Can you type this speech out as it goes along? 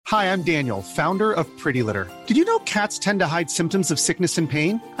Hi, I'm Daniel, founder of Pretty Litter. Did you know cats tend to hide symptoms of sickness and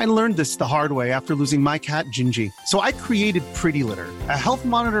pain? I learned this the hard way after losing my cat, Gingy. So I created Pretty Litter, a health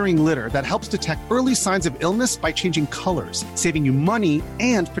monitoring litter that helps detect early signs of illness by changing colors, saving you money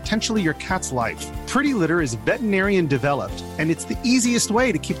and potentially your cat's life. Pretty Litter is veterinarian developed, and it's the easiest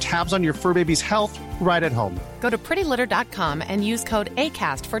way to keep tabs on your fur baby's health right at home. Go to prettylitter.com and use code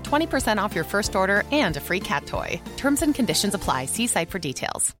ACAST for 20% off your first order and a free cat toy. Terms and conditions apply. See site for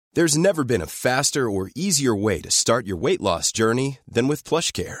details. There's never been a faster or easier way to start your weight loss journey than with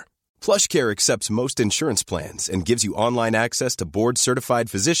PlushCare. PlushCare accepts most insurance plans and gives you online access to board-certified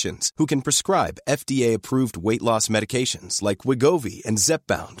physicians who can prescribe FDA-approved weight loss medications like Wegovy and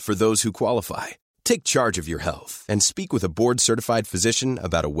Zepbound for those who qualify. Take charge of your health and speak with a board-certified physician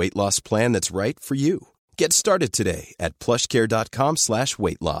about a weight loss plan that's right for you. Get started today at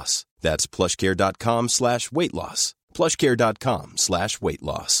plushcare.com/weight loss. That's plushcare.com/weight loss. plushcare.com/weight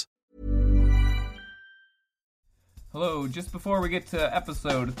loss. Hello, just before we get to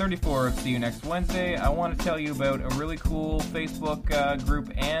episode 34 of See You Next Wednesday, I want to tell you about a really cool Facebook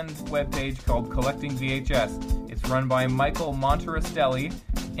group and webpage called Collecting VHS. It's run by Michael Monterastelli,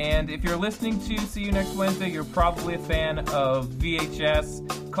 and if you're listening to See You Next Wednesday, you're probably a fan of VHS,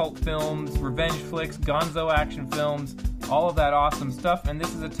 cult films, revenge flicks, gonzo action films, all of that awesome stuff, and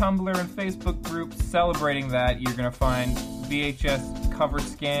this is a Tumblr and Facebook group celebrating that. You're going to find VHS cover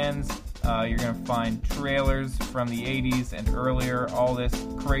scans, you're going to find trailers from the 80s and earlier, all this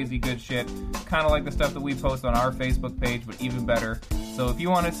crazy good shit, kind of like the stuff that we post on our Facebook page, but even better. So if you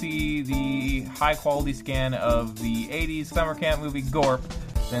want to see the high-quality scan of the 80s summer camp movie Gorp,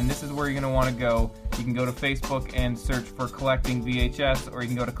 then this is where you're going to want to go. You can go to Facebook and search for Collecting VHS, or you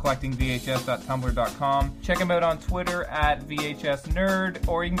can go to collectingvhs.tumblr.com. Check him out on Twitter at VHSNerd,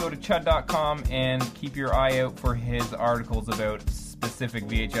 or you can go to chud.com and keep your eye out for his articles about specific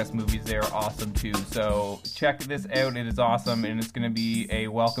VHS movies. They're awesome too. So check this out. It is awesome, and it's going to be a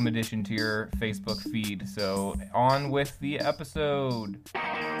welcome addition to your Facebook feed. So on with the episode.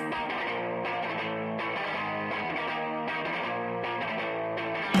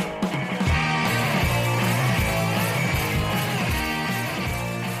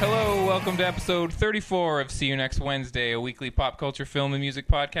 Hello, welcome to episode 34 of See You Next Wednesday, a weekly pop culture film and music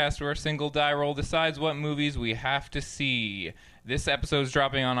podcast where a single die roll decides what movies we have to see. This episode is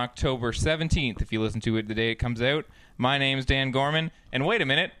dropping on October 17th, if you listen to it the day it comes out. My name's Dan Gorman, and wait a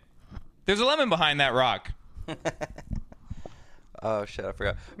minute, there's a lemon behind that rock. Oh, shit, I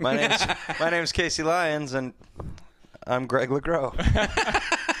forgot. My name's Casey Lyons, and I'm Greg LeGros.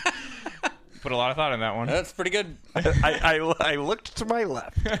 Put a lot of thought in that one. That's pretty good. I looked to my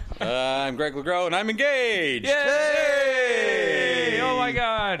left. I'm Greg LeGros, and I'm engaged. Yay! Oh my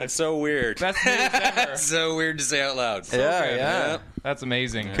god. That's so weird. That's news ever. That's so weird to say out loud. So yeah, good. yeah. That's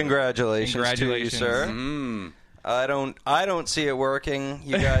amazing. Congratulations to you, sir. Mm. I don't see it working,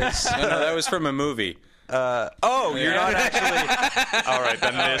 you guys. No, that was from a movie. You're not actually. All right,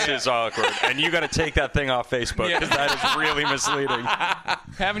 then this is awkward, and you got to take that thing off Facebook because that is really misleading.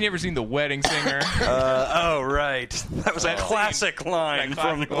 Haven't you ever seen The Wedding Singer? Right. That was a classic line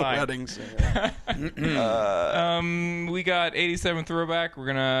from The Wedding Singer. We got 87 Throwback. We're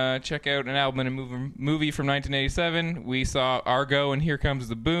gonna check out an album and a movie from 1987. We saw Argo and Here Comes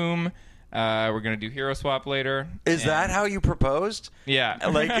the Boom. We're gonna do Hero Swap later. Is that how you proposed? Yeah.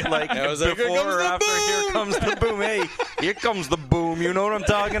 Like I was like, before or after? Here comes the boom. Hey, here comes the boom. You know what I'm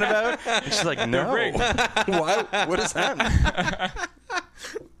talking about? And she's like, no. Why? What is that?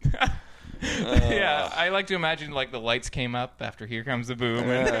 Yeah, I like to imagine like the lights came up after Here Comes the Boom.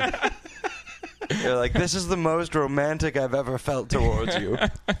 You're like, this is the most romantic I've ever felt towards you.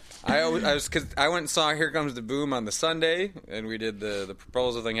 I went and saw Here Comes the Boom on the Sunday, and we did the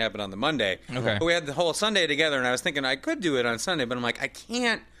proposal thing happened on the Monday. Okay. But we had the whole Sunday together, and I was thinking I could do it on Sunday, but I'm like, I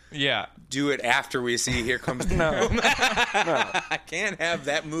can't do it after we see Here Comes the Boom. No. I can't have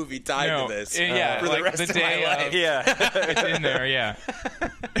that movie tied to this. For like the rest of day my life. It's in there, yeah.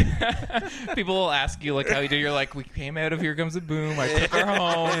 People will ask you like how you do. You're like, we came out of Here Comes the Boom. I took her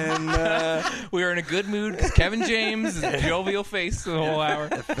home, and we were in a good mood because Kevin James is a jovial face the whole hour.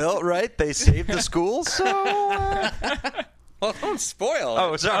 It felt right. They saved the school, so. Well, don't spoil it.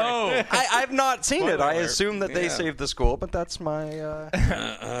 Oh, sorry. I've not seen it. I alert. assume that they saved the school, but that's my.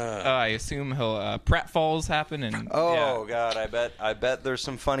 I assume he'll pratfalls happen and. God! I bet there's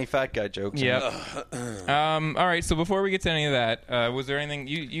some funny fat guy jokes. Yep. All right. So before we get to any of that, was there anything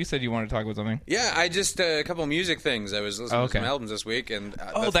you said you wanted to talk about something? Yeah, I just a couple music things. I was listening to some albums this week, and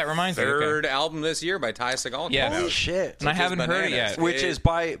that reminds me. Third album this year by Ty Segall. Yeah. Holy shit! And I haven't heard it yet. Which is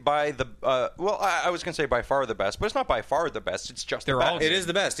by the I was going to say by far the best, but it's not by far the best. It's just the best. It is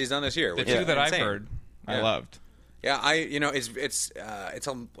the best he's done this year. The two that I've heard, I loved. Yeah, it's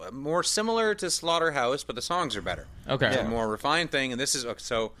more similar to Slaughterhouse, but the songs are better. Okay, it's a more refined thing, and this is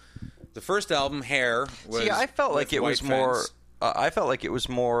so. The first album, Hair, was. I felt like it was more. I felt like it was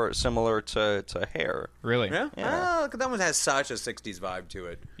more similar to Hair. Really? Yeah. Well, that one has such a '60s vibe to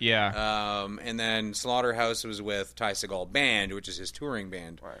it. Yeah. And then Slaughterhouse was with Ty Segall Band, which is his touring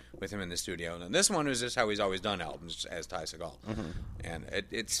band, with him in the studio. And then this one was just how he's always done albums as Ty Segall. Mm-hmm. And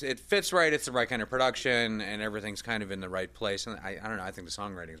it fits right. It's the right kind of production, and everything's kind of in the right place. And I don't know. I think the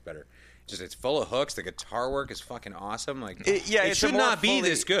songwriting is better. It's full of hooks. The guitar work is fucking awesome. Like it should not be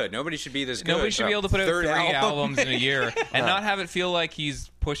this good. Nobody should be this good. Nobody should be able to put out 3 albums in a year and not have it feel like he's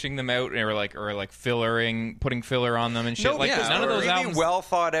pushing them out or like putting filler on them and shit. None of those albums. Well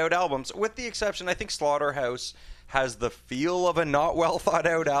thought out albums, with the exception, I think Slaughterhouse has the feel of a not well thought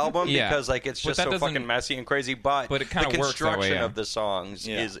out album because it's just so fucking messy and crazy. But it kind of works that way. The construction of the songs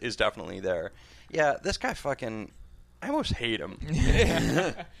is definitely there. Yeah, this guy fucking. I almost hate him.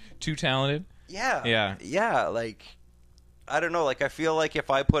 Too talented? Yeah. Like, I don't know. Like, I feel like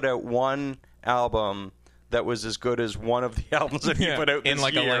if I put out one album that was as good as one of the albums that he put out this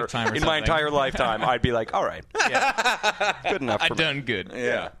in year, a lifetime in my entire lifetime, I'd be like, all right. Good enough for me. I've done good.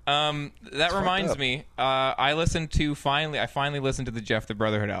 Yeah. That reminds me, I finally listened to the Jeff the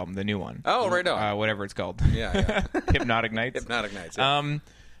Brotherhood album, the new one. Oh, right on. Whatever it's called. Yeah. Hypnotic Nights. Hypnotic Nights, yeah.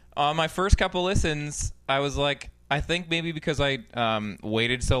 On my first couple listens, I was like, I think maybe because I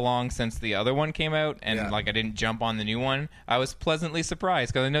waited so long since the other one came out and I didn't jump on the new one, I was pleasantly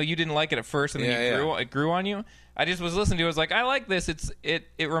surprised because I know you didn't like it at first and then it grew on you. I just was listening to it. I was like, I like this. It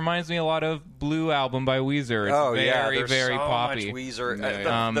reminds me a lot of Blue Album by Weezer. It's very, very so poppy. Much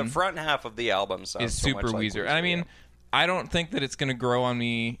Weezer. The front half of the album sounds is super so much Weezer. Like Weezer. And I mean, I don't think that it's going to grow on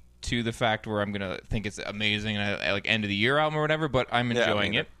me to the fact where I'm going to think it's amazing and like end of the year album or whatever, but I'm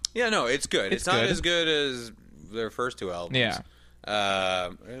enjoying it. Yeah, no, it's good. It's not as good as their first 2 albums. Yeah.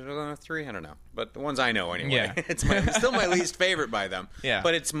 3, I don't know. But the ones I know anyway. Yeah. It's still my least favorite by them. Yeah.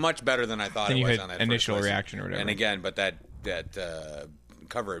 But it's much better than I thought it was on that initial first reaction or whatever. And again, but that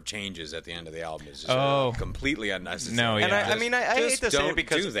cover of Changes at the end of the album is just completely unnecessary. No, yeah. And I hate to say it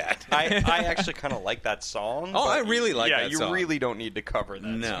because do that. I actually kind of like that song. Oh, I really like that song. Yeah, you really don't need to cover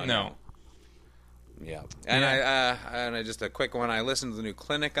that song. No. Yeah, and I just a quick one. I listened to the new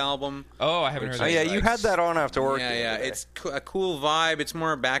Clinic album. Oh, I haven't heard that. Oh, yeah, you had that on after work. Yeah, it's a cool vibe. It's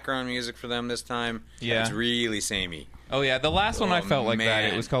more background music for them this time. Yeah, it's really samey. Oh yeah, the last one I felt like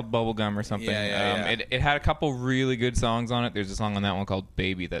that. It was called Bubblegum or something. Yeah. It had a couple really good songs on it. There's a song on that one called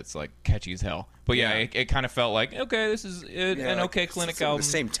Baby that's like catchy as hell. But it kind of felt like, okay, this is an okay Clinic album. The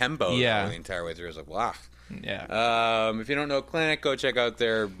same tempo the entire way through. It's like, wow. Yeah. If you don't know Clinic, go check out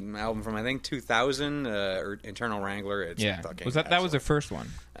their album from I think 2000, Internal Wrangler. It's fucking was that was their first one?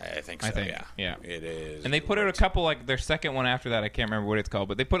 I think so. Yeah. It is. And they put out a couple like their second one after that. I can't remember what it's called,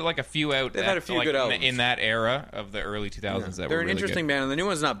 but they put like a few out. They've had a few good albums in that era of the early 2000s. That they're were an really interesting good. band, and the new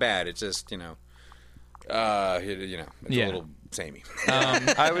one's not bad. It's just it's a little samey.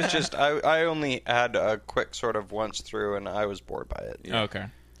 I was just I only had a quick sort of once through, and I was bored by it. Yeah. Okay.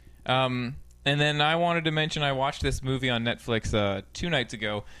 And then I wanted to mention I watched this movie on Netflix 2 nights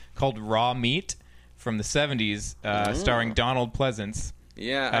ago called Raw Meat from the 70s, starring Donald Pleasance.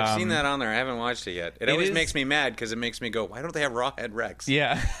 Yeah, I've seen that on there. I haven't watched it yet. It always makes me mad because it makes me go, why don't they have Rawhead Rex?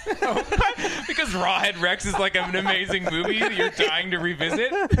 Yeah. Because Rawhead Rex is like an amazing movie that you're dying to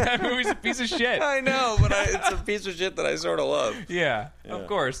revisit. That movie's a piece of shit. I know, but it's a piece of shit that I sort of love. Yeah, of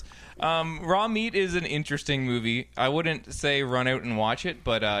course. Raw Meat is an interesting movie. I wouldn't say run out and watch it,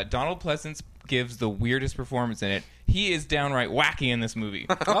 but Donald Pleasance gives the weirdest performance in it. He is downright wacky in this movie.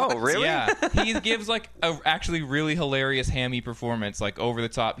 Oh, really? Yeah. He gives like a actually really hilarious hammy performance, like over the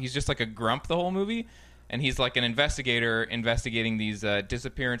top. He's just like a grump the whole movie, and he's like an investigator investigating these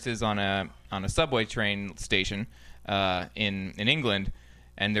disappearances on a subway train station in England.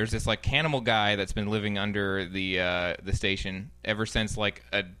 And there's this like cannibal guy that's been living under the station ever since like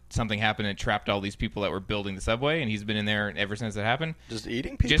something happened and trapped all these people that were building the subway, and he's been in there ever since it happened. Just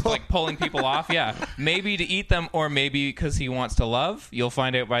eating people? Just like pulling people off, yeah. Maybe to eat them, or maybe because he wants to love. You'll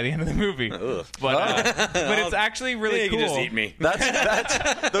find out by the end of the movie. But it's actually really cool. You can just eat me.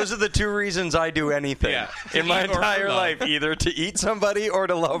 Those are the 2 reasons I do anything in my entire life, either to eat somebody or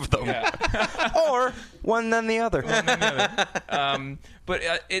to love them. Yeah. Or one then the other. But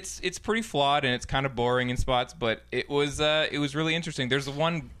it's pretty flawed and it's kind of boring in spots. But it was really interesting. There's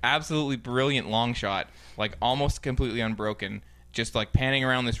one absolutely brilliant long shot, like almost completely unbroken, just like panning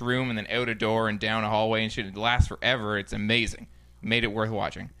around this room and then out a door and down a hallway and shit. It lasts forever. It's amazing. Made it worth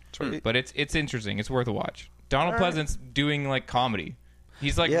watching. But it's interesting. It's worth a watch. Donald Pleasant's doing like comedy.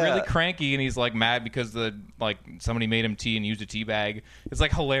 He's like really cranky, and he's like mad because somebody made him tea and used a tea bag. It's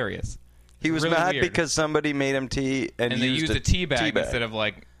like hilarious. He was really mad weird. because somebody made him tea and they used a tea bag instead of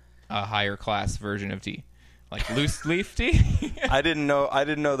like a higher class version of tea, like loose leaf tea. I didn't know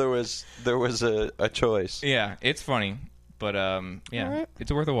there was a choice. Yeah, it's funny, but right.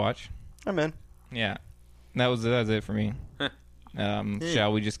 It's worth a watch. I'm in. Yeah, that was it for me.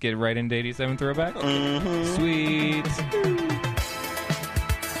 Shall we just get right into 87 Throwback? Mm-hmm. Sweet.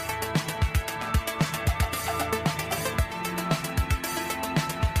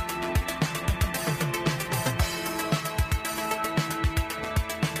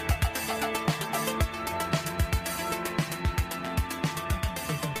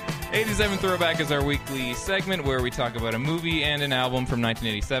 87 Throwback is our weekly segment where we talk about a movie and an album from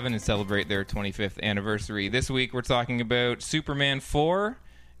 1987 and celebrate their 25th anniversary. This week we're talking about Superman 4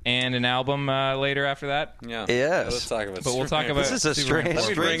 and an album later after that. Yeah. Yes. Let's talk about But we'll talk about This is a Superman 4.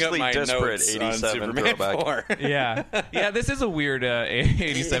 strangely disparate 87 throwback. Yeah, this is a weird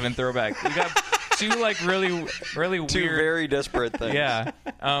 87 throwback. We got two like really weird, Two very disparate things. Yeah.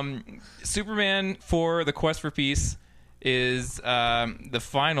 Superman 4, The Quest for Peace is the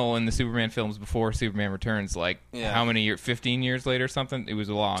final in the Superman films before Superman Returns. How many years? 15 years later or something? It was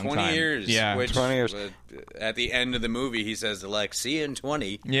a long 20 time. years. Yeah. 20 years. At the end of the movie, he says, see you in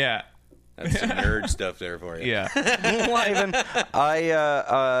 20. Yeah. That's some nerd stuff there for you. Yeah.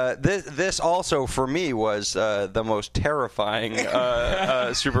 This also for me was the most terrifying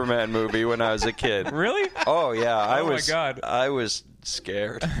Superman movie when I was a kid. Really? Oh yeah, my God. I was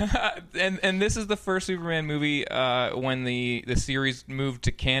scared. and this is the first Superman movie when the series moved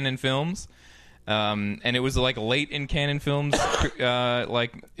to Canon Films. And it was like late in Canon Films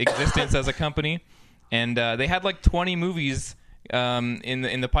existence as a company. And they had like 20 movies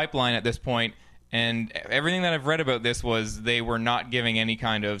in the pipeline at this point, and everything that I've read about this was they were not giving any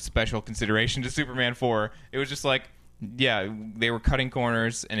kind of special consideration to Superman 4. It was just like, yeah, they were cutting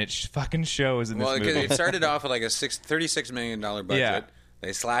corners, and it fucking shows in this movie. Well, it started off with like a $36 million budget. Yeah.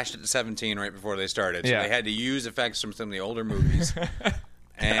 They slashed it to 17 right before they started, so Yeah. they had to use effects from some of the older movies.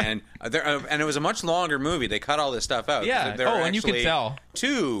 And it was a much longer movie. They cut all this stuff out. Yeah. There were And you can actually tell.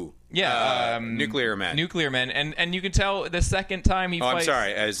 two Nuclear Men. Nuclear Men. And you can tell the second time he fights... I'm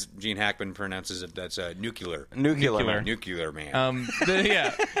sorry. As Gene Hackman pronounces it, that's nuclear. Nuclear. Nuclear Man.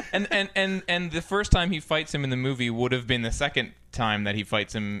 Yeah. And the first time he fights him in the movie would have been the second time that he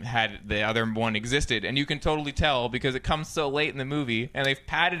fights him had the other one existed. And you can totally tell because it comes so late in the movie, and they've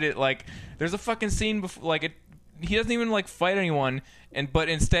padded it like... There's a fucking scene before... He doesn't even fight anyone, but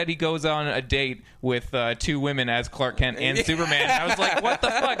instead he goes on a date with two women as Clark Kent and Superman. I was like, what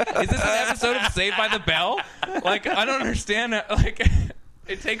the fuck? Is this an episode of Saved by the Bell? I don't understand.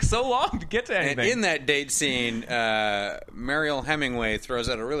 It takes so long to get to anything. And in that date scene, Mariel Hemingway throws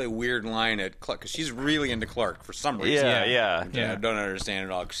out a really weird line at Clark because she's really into Clark for some reason. Yeah. I don't understand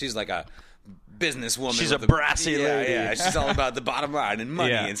it all because she's like a businesswoman. She's a brassy lady. Yeah, she's all about the bottom line and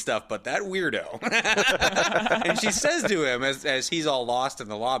money and stuff, but that weirdo. And she says to him as he's all lost in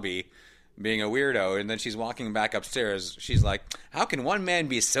the lobby, being a weirdo, and then she's walking back upstairs, she's like, how can one man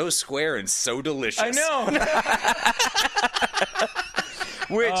be so square and so delicious? I know.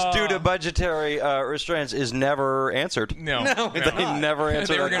 Which, due to budgetary restraints, is never answered. No, They never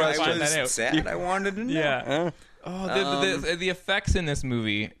answer They were that gonna question. find that out. Sad. I wanted to know. Yeah. The effects in this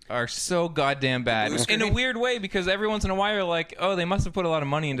movie are so goddamn bad in a weird way because every once in a while you're like, oh, they must have put a lot of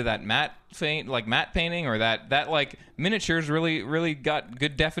money into that matte painting or that miniatures really got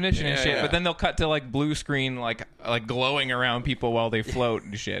good definition and shit. Yeah. But then they'll cut to blue screen like glowing around people while they float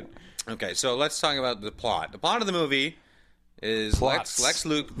and shit. Okay, so let's talk about the plot. The plot of the movie is Lex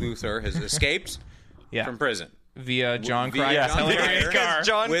Luthor has escaped from prison. Via John Cryer's John hilarious Cryer. car.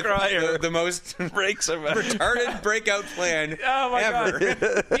 John With Cryer. the most breaks of retarded breakout plan Oh my ever.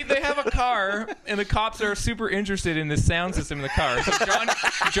 god! They have a car, and the cops are super interested in the sound system in the car. So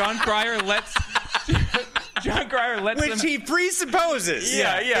John Cryer lets Which them. he presupposes.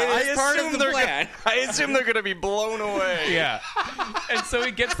 Yeah. It is part of the plan. I assume they're going to be blown away. Yeah, and so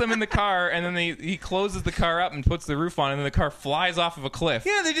he gets them in the car, and then he closes the car up and puts the roof on, and then the car flies off of a cliff.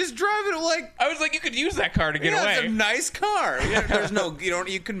 Yeah, they just drive it like. I was like, you could use that car to get It's away. a nice car. Yeah, there's no,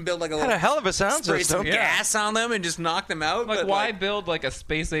 you couldn't build like a What a little hell of a sound spray system. some gas on them and just knock them out. Like, but why build a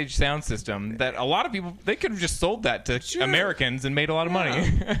space age sound system that a lot of people they could have just sold that to Americans and made a lot of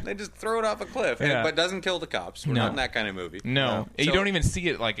money. They just throw it off a cliff, Yeah. but doesn't kill the cops. We're No. not in that kind of movie. No, you So- don't even see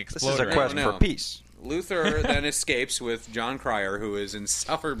it This explode. is a quest No. for peace. Luthor then escapes with John Cryer, who is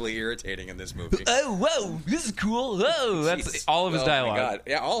insufferably irritating in this movie. Oh, whoa, this is cool. Whoa, that's Jeez. all of his dialogue. My God.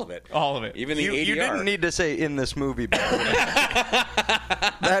 Yeah, all of it. All of it. Even the ADR. You didn't need to say in this movie.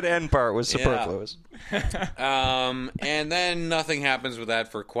 That end part was superfluous. And then nothing happens with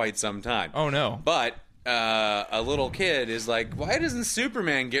that for quite some time. Oh, no. But a little kid is like, why doesn't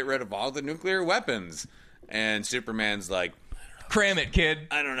Superman get rid of all the nuclear weapons? And Superman's like, Cram it, kid.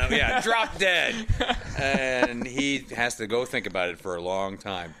 I don't know. Yeah, drop dead. And he has to go think about it for a long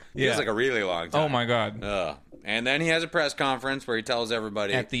time. Feels like a really long time. Oh, my God. And then he has a press conference where he tells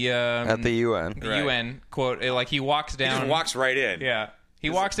everybody. At the UN. The UN, quote, like he walks down. He just walks right in. Yeah. He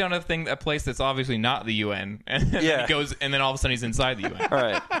walks down to a place that's obviously not the UN, and then he goes, and then all of a sudden he's inside the UN.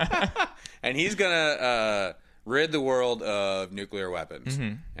 Right. And he's gonna rid the world of nuclear weapons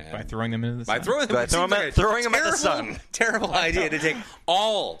By throwing them into the sun. By throwing them at the sun. Terrible idea to take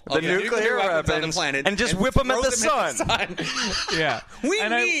all of the nuclear weapons on the planet and just whip them at the sun. Yeah, we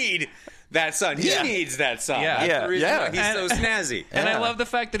need that sun. He needs that sun. Yeah. That's the reason why he's so snazzy. And I love the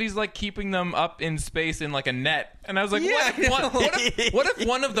fact that he's like keeping them up in space in like a net. And I was like, what if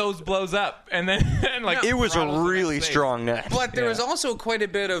one of those blows up? And then like it was a really strong net. But there was also quite a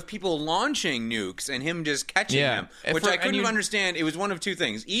bit of people launching nukes and him just catching them, which I couldn't even understand. It was one of two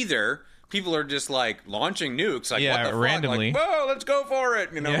things: either people are just like launching nukes, like what the fuck? Randomly. Like, whoa, let's go for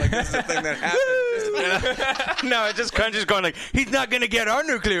it. You know, like this is the thing that happens. No, it's just kind of going like, he's not going to get our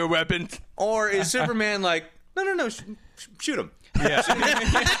nuclear weapons. Or is Superman like, no, shoot him. Yeah.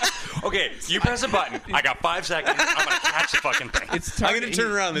 Okay, you press a button. I got 5 seconds. I'm going to catch the fucking thing. I'm going to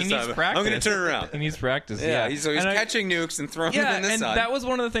turn around this time. I'm going to turn around. He needs practice. Yeah, he's catching nukes and throwing them in the sun. And that was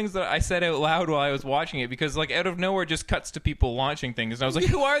one of the things that I said out loud while I was watching it, because like out of nowhere it just cuts to people launching things, and I was like,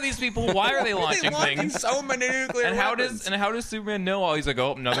 who are these people? Why are they launching things? So many nuclear weapons. How does Superman know all? He's like,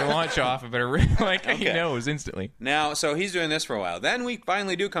 oh, another launch off. I better he knows instantly. Now, so he's doing this for a while. Then we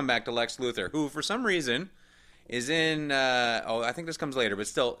finally do come back to Lex Luthor, who for some reason is in, I think this comes later, but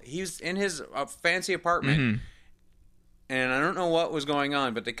still, he's in his fancy apartment, and I don't know what was going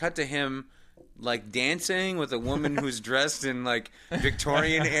on, but they cut to him, like, dancing with a woman who's dressed in, like,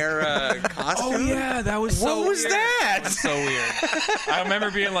 Victorian-era costume. Oh, yeah, that was so weird. What was that? That was so weird. I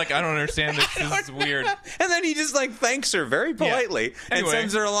remember being like, I don't understand this. This is weird. And then he just, like, thanks her very politely and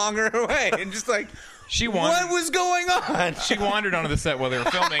sends her along her way, and just, like... What was going on? She wandered onto the set while they were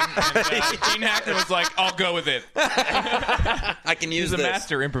filming, and Gene Hackman was like, I'll go with it. I can use this. He's a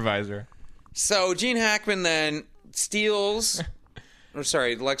master improviser. So Gene Hackman then steals... Lex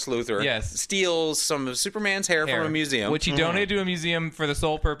Luthor steals some of Superman's hair from a museum. Which he donated to a museum for the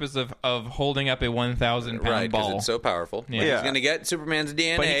sole purpose of holding up a 1,000-pound ball. Right, because it's so powerful. Yeah. He's going to get Superman's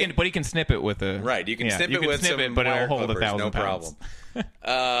DNA. But he can snip it with a... Right, you can snip it with some but it'll hold clippers, 1,000 no pounds. problem.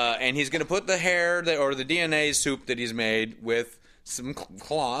 And he's going to put the hair or the DNA soup that he's made with some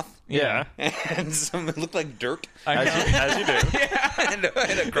cloth. Yeah. And it looked like dirt. As you do. and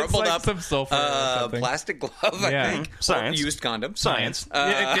a crumpled up some sulfur plastic glove, I think. Science. Used condom. Science.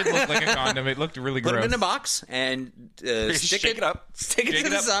 It did look like a condom. It looked really gross. Put it in a box and stick it to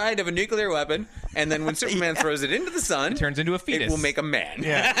the side of a nuclear weapon, and then when Superman throws it into the sun, it turns into a fetus. It will make a man.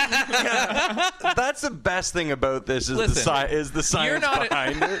 Yeah. That's the best thing about this is the science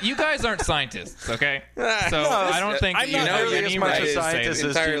behind it. You guys aren't scientists, okay? So I don't think I'm not really as much a scientist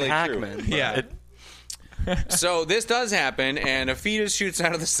as Gene Hackman. Yeah. So this does happen, and a fetus shoots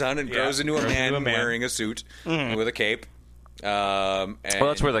out of the sun and grows into a man wearing a suit with a cape. Well,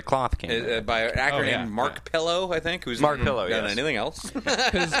 that's where the cloth came by an actor named Mark Pillow, I think, who's Mark Pillow, done anything else.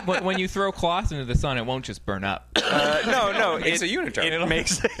 Because when you throw cloth into the sun, it won't just burn up. No, it's a unitard. It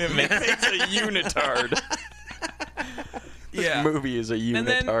makes a unitard. This movie is a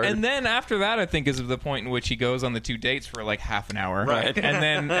unitard. And then after that, I think, is the point in which he goes on the 2 dates for like half an hour. Right. And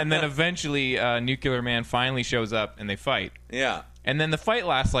then eventually Nuclear Man finally shows up and they fight. Yeah. And then the fight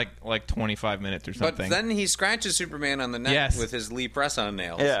lasts like 25 minutes or something. But then he scratches Superman on the neck with his Lee press-on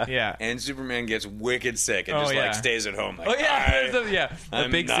nails. Yeah. And Superman gets wicked sick and just stays at home. Like, the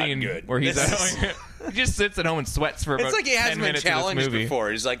big scene where he's at home. He just sits at home and sweats for about 10 minutes. It's like he hasn't been challenged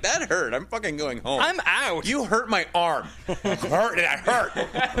before. He's like, that hurt. I'm fucking going home. I'm out. You hurt my arm. That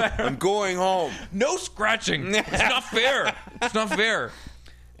hurt. I'm going home. No scratching. It's not fair. It's not fair.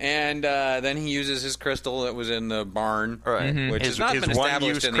 And then he uses his crystal that was in the barn, which has not been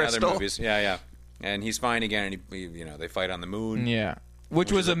established in the other movies. Yeah. And he's fine again, and they fight on the moon. Yeah.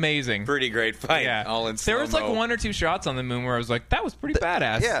 which was amazing. Pretty great fight. Yeah, all in there was like slow-mo. 1 or 2 shots on the moon where I was like, that was pretty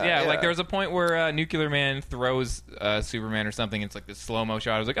badass. Yeah. Like there was a point where Nuclear Man throws Superman or something. It's like this slow-mo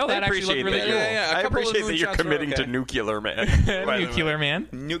shot. I was like, oh, that actually looked really cool. Yeah, I a couple of appreciate that you're moonshots were committing okay. to Nuclear Man. Nuclear Man.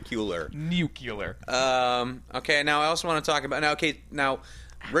 Nuclear. Nuclear. Okay, now I also want to talk about now.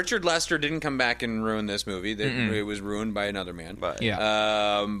 Richard Lester didn't come back and ruin this movie. It was ruined by another man.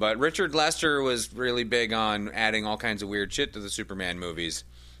 Yeah. But Richard Lester was really big on adding all kinds of weird shit to the Superman movies.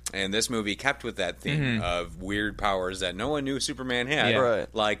 And this movie kept with that theme of weird powers that no one knew Superman had. Yeah.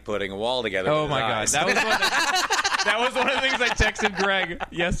 Right. Like putting a wall together Oh with my his god, eyes. that was one of the things I texted Greg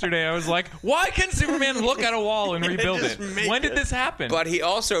yesterday. I was like, "Why can Superman look at a wall and rebuild it? When did this happen?" But he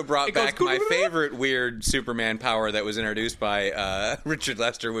also brought It goes back my favorite weird Superman power that was introduced by Richard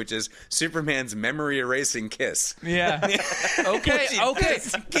Lester, which is Superman's memory erasing kiss. Yeah. Okay. Okay.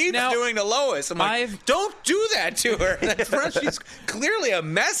 Keeps Now, doing to Lois. I'm like, don't do that to her. That's right. She's clearly a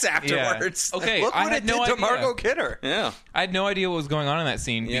mess afterwards. Okay. Look I what had it no did idea. to Margot Kidder. Yeah. I had no idea what was going on in that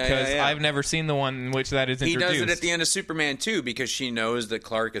scene Yeah, because yeah, yeah. I've never seen the one in which that is He introduced. does it at the end of Superman 2 because she knows that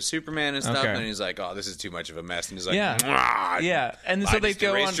Clark is Superman and stuff, Okay. and he's like, "Oh, this is too much of a mess." And he's like, Yeah. "Mwah." Yeah, and I so they just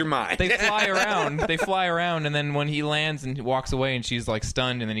go erased on. your mind. They fly around. They fly around, and then when he lands and he walks away, and she's like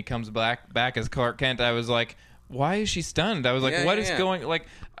stunned, and then he comes back as Clark Kent. I was like, "Why is she stunned?" I was like, Yeah, "What yeah, is yeah. going like?"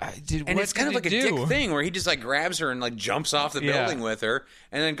 And it's kind of like a do? dick thing where he just like grabs her and like jumps off the Yeah. building with her,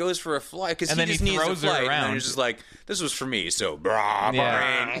 and then goes for a flight because And he then just he needs a throws her flight. And around. then he's just like, "This was for me," so brah,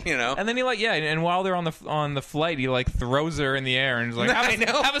 Yeah. brain, you know. And then he and while they're on the flight, he like throws her in the air and is like, I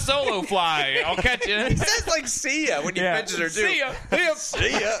know. "Have a solo fly. I'll catch you." He says like "see ya" when he Yeah. pitches her too. See ya.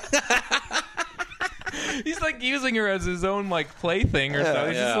 See ya. He's like using her as his own like plaything or something.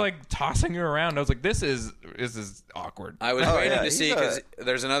 He's yeah. just like tossing her around. I was like, "This is awkward." I was Oh, waiting yeah, to he's see because a-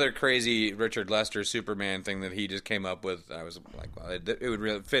 there's another crazy Richard Lester Superman thing that he just came up with. I was like, well, it would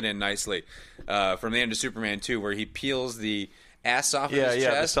really fit in nicely from the end of Superman 2, where he peels the S off of his The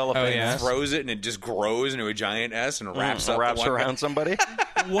chest, cellophane. Oh, yeah. throws it, and it just grows into a giant S and wraps up wraps the one around somebody.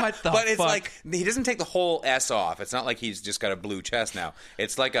 What the But it's fuck? like he doesn't take the whole S off. It's not like he's just got a blue chest now.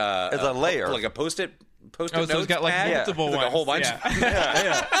 It's like It's a layer. like a post-it. Oh, so notes he's got like pad. multiple Like ones. a whole bunch.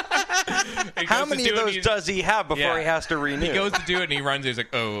 Yeah. He How goes to many do of it, those he's- does he have before Yeah. he has to renew? He goes to do it and he runs. He's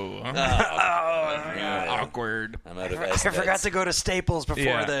like, "Oh, awkward." I'm out of I S forgot bits. to go to Staples before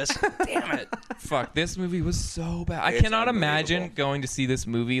Yeah. this. Damn it. Fuck, this movie was so bad. I It's cannot imagine unbelievable. going to see this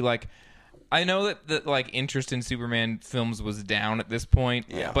movie. Like, I know that like interest in Superman films was down at this point.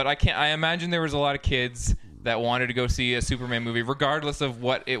 Yeah. But I imagine there was a lot of kids that wanted to go see a Superman movie, regardless of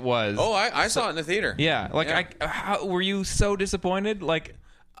what it was. Oh, I saw it in the theater. yeah. Like, Yeah. how, were you so disappointed? Like,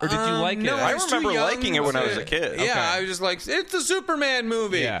 or did you like no, it? I was too remember young liking it when I was a to- kid. Yeah, Okay. I was just like, it's a Superman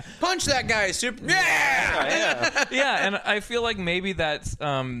movie. Yeah. Punch that guy, Super. Yeah. Yeah. Yeah, and I feel like maybe that's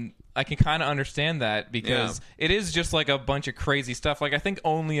I can kind of understand that because it is just like a bunch of crazy stuff. Like I think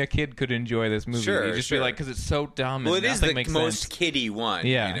only a kid could enjoy this movie. Sure, You just sure. be like, because it's so dumb. Well, and it is nothing the makes most sense. kiddie one.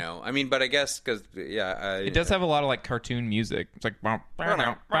 Yeah. You know, I mean, but I guess because It does have a lot of like cartoon music. It's like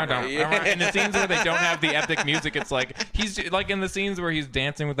in the scenes where they don't have the epic music, it's like he's like in the scenes where he's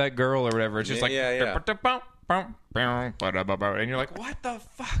dancing with that girl or whatever. It's just like Yeah. and you're like, what the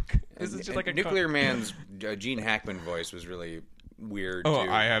fuck? This is just like a Nuclear Man's Gene Hackman voice was really weird. Oh,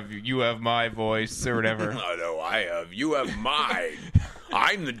 too. you have my voice or whatever. Oh, no, I have. You have mine.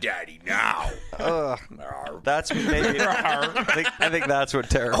 I'm the daddy now. That's maybe. I think that's what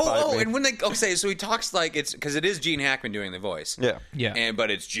terrified me. And when they so he talks like it's because it is Gene Hackman doing the voice. Yeah. Yeah. But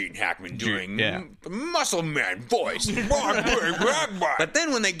it's Gene Hackman doing yeah. muscle man voice. But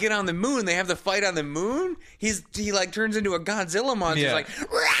then when they get on the moon, they have the fight on the moon. He like turns into a Godzilla monster. Yeah. He's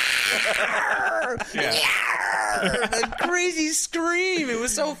like, a crazy scream. It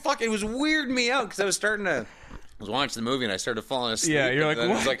was so fucking. It was weirding me out because I was watching the movie and I started falling asleep. Yeah, you're and like,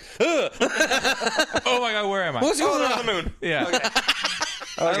 then I was what? like, Oh my god, where am I? what's going on on? the moon. Yeah.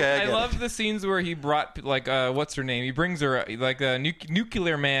 Okay, I get it. love the scenes where he brought like what's her name? He brings her like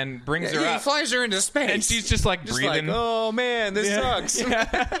Nuclear Man brings her He up, flies her into space, and she's just like just breathing. like, oh man, this sucks.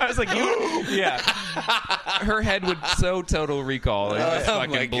 Yeah. I was like, yeah. Her head would so total recall. It would just Oh my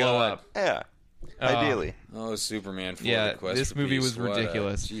fucking blow God. up. Yeah. Ideally. Oh, Superman 4, Yeah, The Quest this for movie Peace. was What a-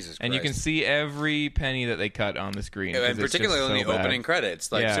 ridiculous. Jesus Christ. And you can see every penny that they cut on the screen. 'cause And it's just particularly in so the bad. opening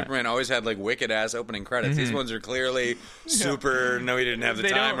credits. Like, Yeah. Superman always had, like, wicked-ass opening credits. These ones are clearly super, no, he didn't have the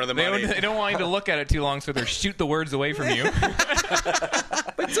time or the money. They don't want you to look at it too long, so they shoot the words away from you.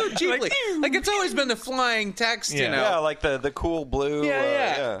 But so cheaply. Like, it's always been the flying text, you Yeah. know. Yeah, like the cool blue.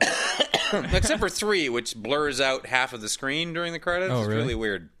 Yeah. Except for 3, which blurs out half of the screen during the credits. Oh, It's really? really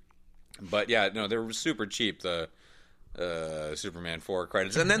weird. But, yeah, no, they were super cheap. The Superman 4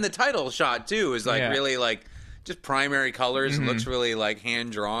 credits. And then the title shot, too, is like really like just primary colors. It looks really like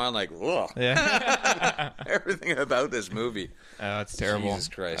hand-drawn. Like, ugh. Yeah. Everything about this movie. Oh, it's terrible. Jesus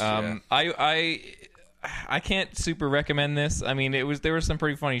Christ, I can't super recommend this. I mean, there was some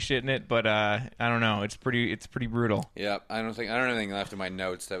pretty funny shit in it, but I don't know. It's pretty brutal. Yeah, I don't have anything left in my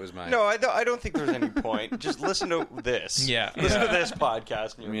notes. That was my... No, I don't think there's any point. Just listen to this. Yeah. Listen to this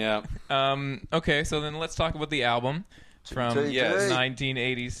podcast. Yeah. Okay, so then let's talk about the album from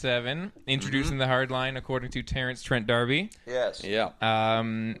 1987, Introducing the Hard Line, according to Terrence Trent D'Arby. Yes. Yeah.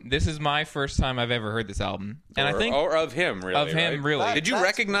 This is my first time I've ever heard this album. And I think... Or of him, really. Of him, right? really. Did you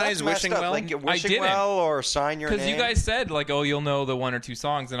recognize Wishing Well? Like, Wishing Well or Sign Your Name? Because you guys said, like, oh, you'll know the one or two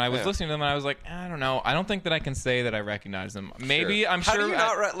songs, and I was listening to them, and I was like, I don't know. I don't think that I can say that I recognize them. Maybe, I'm How sure... do you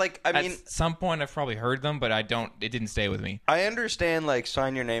not... at some point, I've probably heard them, but it didn't stay with me. I understand, like,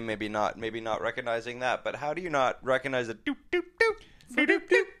 Sign Your Name, maybe not recognizing that, but how do you not recognize the doop, doop, doop? I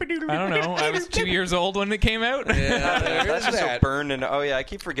don't know. I was 2 years old when it came out. Yeah, that's just so burned. And oh yeah, I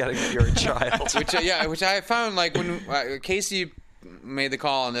keep forgetting that you're a child. which I found like when Casey made the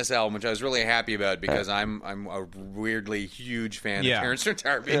call on this album, which I was really happy about because I'm a weirdly huge fan of Terrence Trent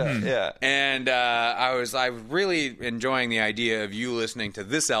D'Arby. Yeah. And I was really enjoying the idea of you listening to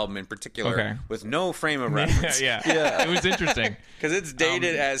this album in particular with no frame of reference. Yeah. It was interesting because it's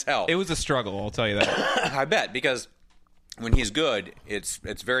dated as hell. It was a struggle, I'll tell you that. I bet, because when he's good, it's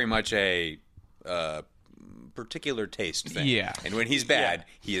very much a particular taste thing. Yeah. And when he's bad,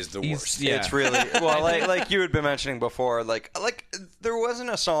 he is the worst. Yeah. It's really well, like you had been mentioning before. Like there wasn't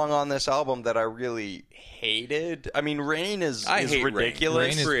a song on this album that I really hated. I mean, Rain is ridiculous.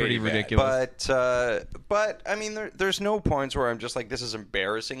 Rain is pretty ridiculous. But I mean, there's no points where I'm just like, this is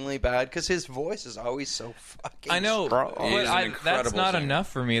embarrassingly bad, because his voice is always so fucking I know, strong. but that's not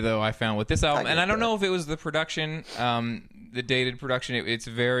enough for me, though, I found with this album. And I don't know if it was the production, the dated production. It's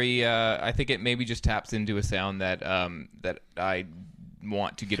very, I think it maybe just taps into a sound that I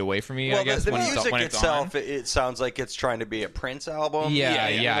want to get away from me, well, I guess. The when music it's itself, on. it sounds like it's trying to be a Prince album. Yeah,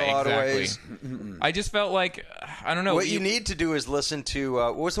 in a lot of ways. I just felt like, I don't know. What you need to do is listen to,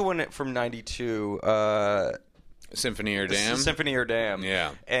 what was the one from 92? Symphony or Damn? Symphony or Damn.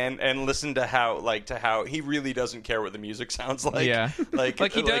 Yeah. And listen to how he really doesn't care what the music sounds like. Yeah. Like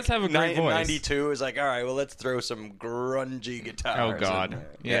he does have a great voice. 92 is like, all right, well, let's throw some grungy guitars. Oh, God.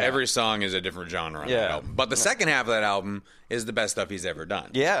 Yeah, every song is a different genre on that album. But the second half of that album is the best stuff he's ever done.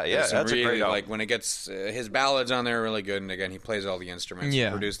 Yeah, that's really, a great album. Like, when it gets... his ballads on there are really good, and again, he plays all the instruments. He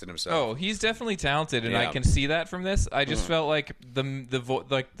produced it himself. Oh, he's definitely talented, and I can see that from this. I just felt like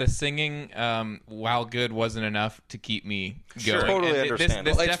the singing, while good, wasn't enough to keep me going. Totally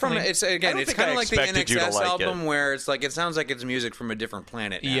understandable. It's kind of like the NXS album, it. where it's like, it sounds like it's music from a different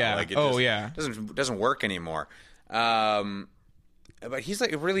planet now. Yeah. Like, it doesn't work anymore. But he's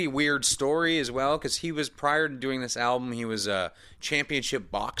like a really weird story as well, because he was, prior to doing this album, he was a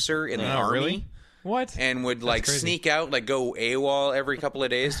championship boxer in the Army. Really? What? And would sneak out, like go AWOL every couple of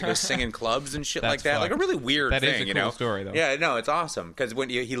days to go sing in clubs and shit like that. Fucked. Like a really weird thing, That is a cool story, though. Yeah, no, it's awesome, because when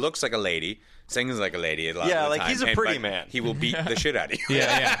he looks like a lady, sings like a lady a lot of the time. he's a pretty man. He will beat the shit out of you.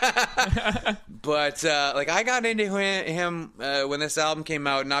 Yeah. But I got into him when this album came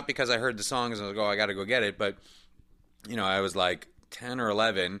out, not because I heard the songs and I was like, oh, I got to go get it, but I was like 10 or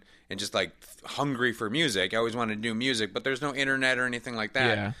 11 and just like hungry for music. I always wanted to do music, but there's no internet or anything like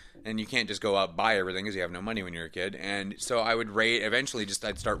that. Yeah. And you can't just go out and buy everything because you have no money when you're a kid. And so I would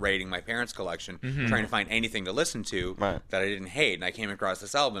I'd start raiding my parents' collection, trying to find anything to listen to that I didn't hate. And I came across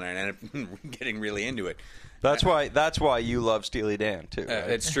this album and I ended up getting really into it. That's why you love Steely Dan too. Right?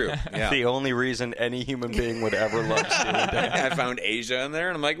 It's true. Yeah. The only reason any human being would ever love Steely Dan. I found Asia in there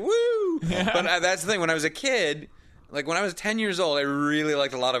and I'm like, woo! Yeah. But that's the thing. When I was a kid, like when I was 10 years old, I really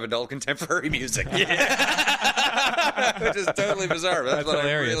liked a lot of adult contemporary music. Which is totally bizarre. But that's what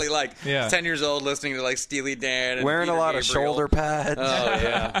hilarious. I really liked. Yeah. 10 years old, listening to like Steely Dan. And Wearing Peter a lot Gabriel. of shoulder pads. Oh,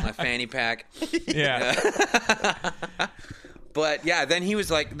 yeah. My fanny pack. Yeah. But yeah, then he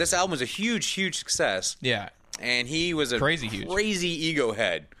was like, this album was a huge, huge success. Yeah. And he was a crazy ego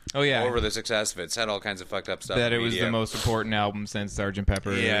head. Oh, yeah. Over the success of it. Said all kinds of fucked up stuff. That it was the most important album since Sgt.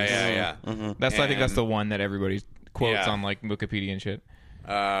 Pepper. Yeah. Mm-hmm. I think that's the one that everybody quotes on like Wikipedia and shit.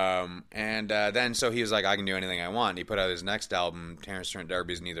 Then so he was like, I can do anything I want. He put out his next album, Terrence Trent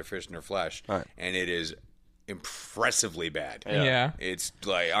D'Arby's Neither Fish Nor Flesh, and it is impressively bad. Yeah. It's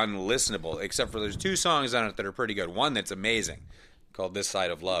like unlistenable, except for there's 2 songs on it that are pretty good. One that's amazing, called This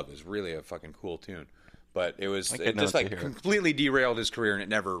Side of Love, is really a fucking cool tune. But it just like completely derailed his career and it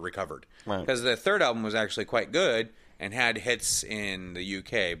never recovered. Because the third album was actually quite good. and had hits in the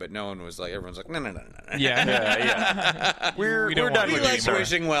UK, but no one was like, everyone's like, no. Yeah. We're don't done He with likes you.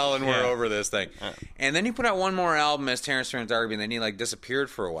 Wishing Well, and we're Yeah. over this thing. And then he put out one more album as Terence Trent D'Arby, and then he like disappeared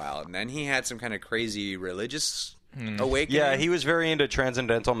for a while. And then he had some kind of crazy religious awakening. Yeah, he was very into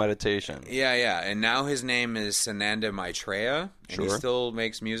transcendental meditation. Yeah. And now his name is Sananda Maitreya, and he Sure. still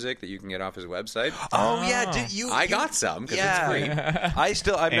makes music that you can get off his website. Oh yeah, did you? I got some because Yeah, it's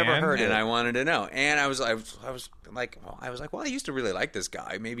free. I've never And- heard it. And I wanted to know. And I was like, well, I used to really like this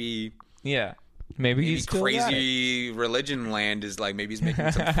guy. Maybe Yeah. Maybe he's still got it. crazy religion land is like, maybe he's making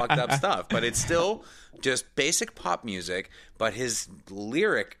some fucked up stuff, but it's still just basic pop music. But his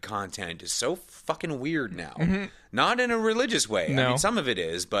lyric content is so fucking weird now. Not in a religious way. I No. mean, some of it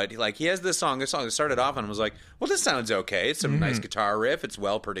is, but like he has this song that started off and was like, well, this sounds okay. It's some nice guitar riff. It's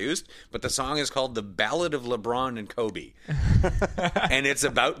well produced, but the song is called "The Ballad of LeBron and Kobe," and it's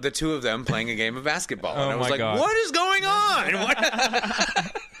about the two of them playing a game of basketball. And I was my like, God. what is going on?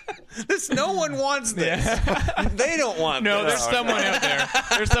 What? No one wants this. They don't want No, this. there's someone out there.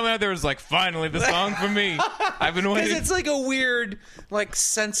 There's someone out there who's like, finally, the song for me. I've been Because waiting. it's like a weird, like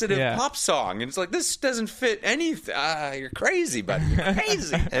sensitive Yeah. pop song, and it's like this doesn't fit anything. You're crazy, buddy. You're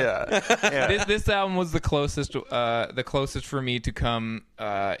crazy. yeah. This album was the closest for me to come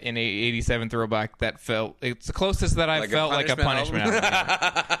in a '87 throwback that felt. It's the closest that I Like a felt like a Punishment Punishment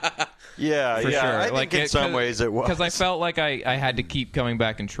album. Yeah, For yeah. sure. I think in some ways it was. Because I felt like I had to keep coming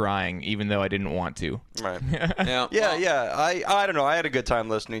back and trying, even though I didn't want to. Right. Yeah, Yeah. I don't know. I had a good time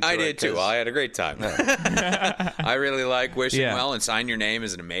listening to it. I did too. 'cause- I had a great time. I really like "Wishing Yeah. Well," and "Sign Your Name"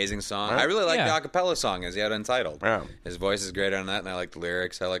 is an amazing song. I really like Yeah. the acapella song "As Yet Untitled." Yeah. His voice is great on that, and I like the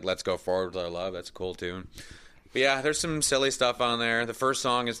lyrics. I like "Let's Go Forward with Our Love." That's a cool tune. But yeah, there's some silly stuff on there. The first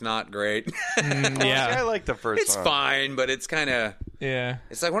song is not great. I Yeah, like the first It's song. fine, but it's kind of. yeah.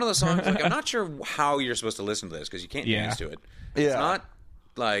 It's like one of those songs. Like, I'm not sure how you're supposed to listen to this because you can't Yeah. dance to it. Yeah. It's not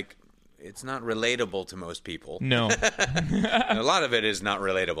like it's not relatable to most people. No. And a lot of it is not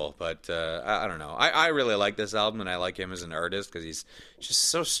relatable, but I don't know. I really like this album, and I like him as an artist because he's just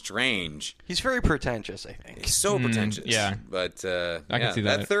so strange. He's very pretentious, I think. He's so pretentious. yeah. But I can see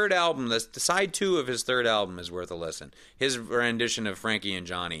that. That third album, the side 2 of his third album, is worth a listen. His rendition of Frankie and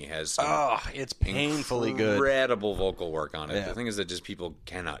Johnny has some Oh, it's painfully good. incredible vocal work on it. Yeah. The thing is that just people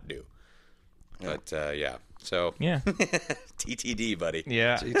cannot do. But yeah. So Yeah. TTD, buddy.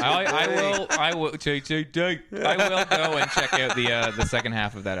 Yeah. I will go and check out the second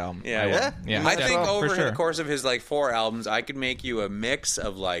half of that album. Yeah, I will. yeah. Yeah. I think for over sure. the course of his like 4 albums, I could make you a mix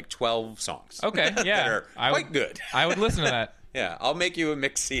of like 12 songs. Okay, yeah. that are I quite would, good. I would listen to that. Yeah, I'll make you a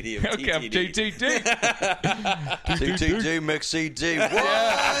mix CD of Okay, TTD. JTD. TTD mix CD. What?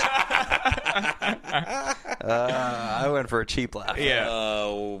 I went for a cheap laugh. Yeah.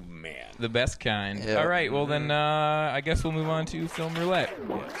 Oh man. The best kind. Yeah. All right, well then I guess we'll move on to Film Roulette.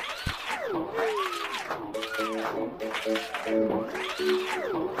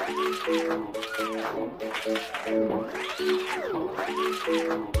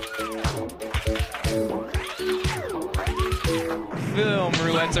 Film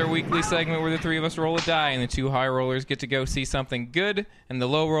Roulette's our weekly segment where the three of us roll a die and the two high rollers get to go see something good and the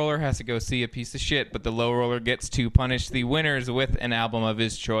low roller has to go see a piece of shit, but the low roller gets to punish the winners with an album of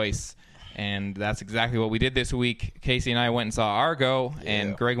his choice. And that's exactly what we did this week. Casey and I went and saw Argo,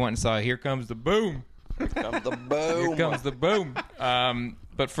 and Greg went and saw Here Comes the Boom. Come the boom. Here Comes the Boom.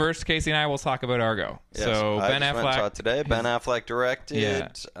 But first, Casey and I will talk about Argo. Yes, So I Ben just went and saw Affleck it today. Ben Affleck directed.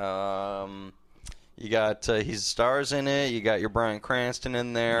 Yeah. You got he's stars in it. You got your Bryan Cranston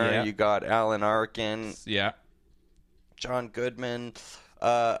in there. Yeah. You got Alan Arkin, Yeah. John Goodman.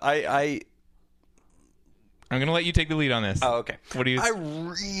 I'm gonna let you take the lead on this. Oh, okay. What do you? I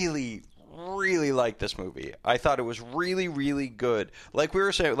really like this movie. I thought it was really, really good. Like we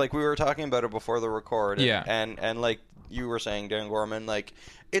were saying, like we were talking about it before the record. And, Yeah. And like you were saying, Dan Gorman, like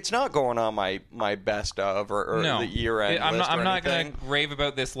it's not going on my best of or no, the year end. I'm list not. or I'm not anything. gonna rave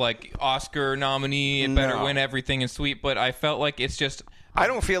about this like Oscar nominee. It better No. win everything and sweet. But I felt like it's just. I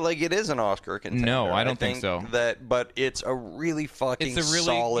don't feel like it is an Oscar contender. No, I don't think so. But it's a really fucking It's a really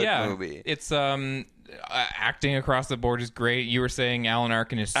solid yeah, movie. It's acting across the board is great. You were saying Alan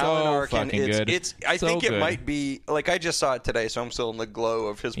Arkin is so Alan Arkin, fucking good. I So think it good. might be like I just saw it today, so I'm still in the glow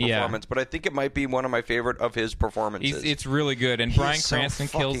of his Yeah. performance. But I think it might be one of my favorite of his performances. It's really good, and He's Bryan so Cranston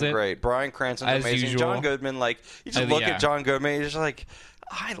kills fucking it. Great. Bryan Cranston's As amazing. usual. John Goodman, like you just look yeah. at John Goodman, you're just like,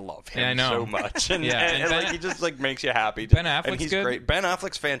 I love him Yeah, I know. so much, and, Yeah, and, and Ben- like he just like makes you happy. Ben and Affleck's he's good. great. Ben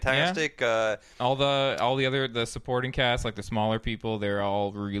Affleck's fantastic. All the other supporting cast, like the smaller people, they're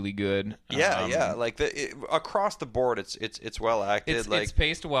all really good. Yeah, like across the board, it's well acted. It's like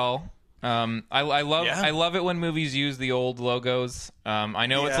paced well. I love it when movies use the old logos. I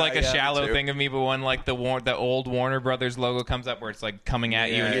know it's like a shallow thing of me, but when like the old Warner Brothers logo comes up where it's like coming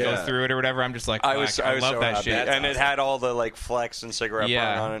at you and it goes through it or whatever, I'm just like, I love so that happy. shit. And it had all the like flex and cigarette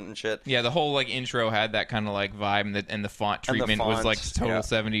burn on it and shit. Yeah, the whole like intro had that kind of like vibe, and the font treatment was like total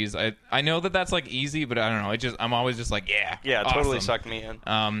 70s. I know that's like easy, but I don't know. I'm always just like, it totally sucked me in.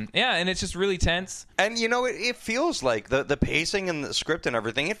 And it's just really tense. And you know, it feels like the pacing and the script and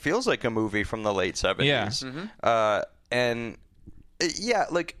everything. It feels like a movie from the late 70s. Yeah.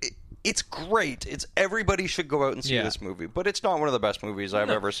 It's great. Everybody should go out and see this movie, but it's not one of the best movies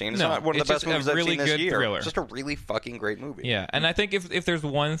I've ever seen. It's not one of the best movies I've seen this year. Thriller. It's just a really fucking great movie. Yeah, and I think if there's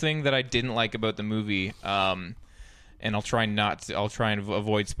one thing that I didn't like about the movie, and I'll try and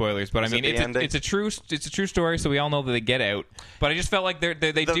avoid spoilers, but I mean it's a true story, so we all know that they get out. But I just felt like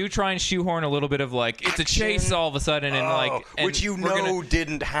they do try and shoehorn a little bit of like it's a chase all of a sudden, and which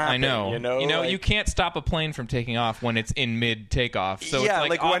didn't happen. I know. You can't stop a plane from taking off when it's in mid takeoff. So it's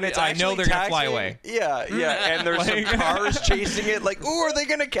like when it's I know they're gonna fly away. Yeah, and there's some cars chasing it. Like, ooh, are they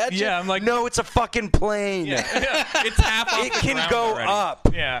gonna catch it? Yeah, I'm like, no, it's a fucking plane. Yeah. It's half off. It can go already. up.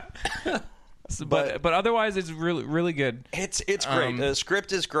 Yeah. But otherwise, it's really really good. It's great. The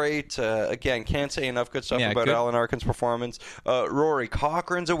script is great. Again, can't say enough good stuff about Alan Arkin's performance. Rory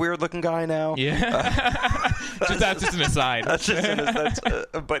Cochran's a weird looking guy now. Yeah, that's just an aside. But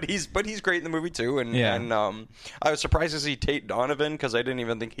he's great in the movie too. And I was surprised to see Tate Donovan because I didn't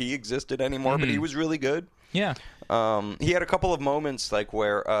even think he existed anymore. But he was really good. Yeah. He had a couple of moments like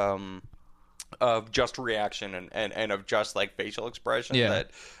where. Of just reaction and of just like facial expression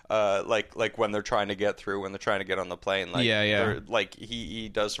that like when they're trying to get through, when they're trying to get on the plane, like like he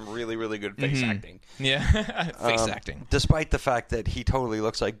does some really really good face acting. Face acting, despite the fact that he totally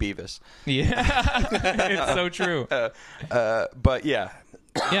looks like Beavis. It's so true. But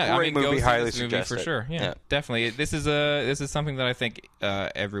great movie, highly suggested for sure. Yeah, definitely. This is something that I think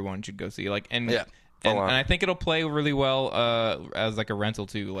everyone should go see. And I think it'll play really well as like a rental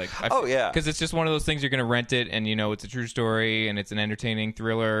too. Because it's just one of those things you're going to rent it, and it's a true story, and it's an entertaining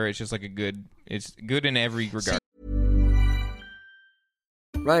thriller. It's just like it's good in every regard.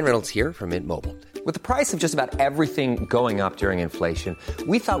 Ryan Reynolds here from Mint Mobile. With the price of just about everything going up during inflation,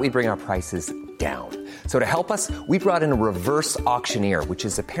 we thought we'd bring our prices down. So to help us, we brought in a reverse auctioneer, which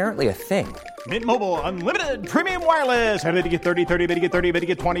is apparently a thing. Mint Mobile Unlimited Premium Wireless. How to get 30, 30, bit to get 30, bit to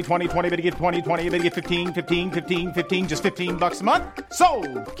get 20, 20, 20, bit to get 20, 20, bit to get 15, 15, 15, 15, just $15 a month?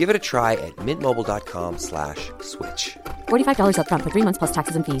 Sold! Give it a try at mintmobile.com/switch. $45 up front for 3 months plus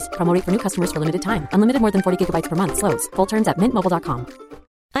taxes and fees. Promo rate for new customers for limited time. Unlimited more than 40 gigabytes per month. Slows full terms at mintmobile.com.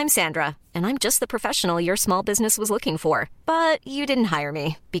 I'm Sandra, and I'm just the professional your small business was looking for. But you didn't hire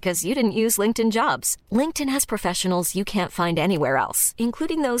me because you didn't use LinkedIn Jobs. LinkedIn has professionals you can't find anywhere else,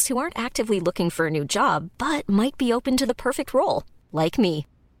 including those who aren't actively looking for a new job, but might be open to the perfect role, like me.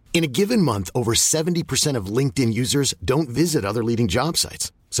 In a given month, over 70% of LinkedIn users don't visit other leading job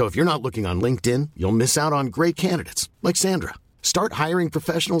sites. So if you're not looking on LinkedIn, you'll miss out on great candidates, like Sandra. Start hiring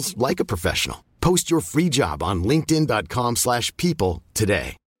professionals like a professional. Post your free job on linkedin.com/people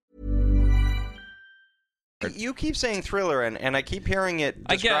today. You keep saying thriller, and I keep hearing it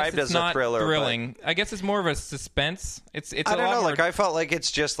described as a thriller. Thrilling. I guess it's more of a suspense. It's I don't know. Like I felt like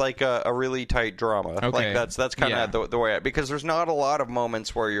it's just like a really tight drama. Okay. Like that's kind of the way because there's not a lot of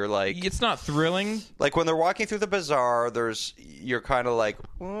moments where you're like it's not thrilling. Like when they're walking through the bazaar, you're kind of like,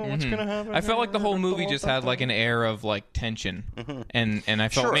 what's gonna happen? I felt like the whole movie just had like an air of like tension, and I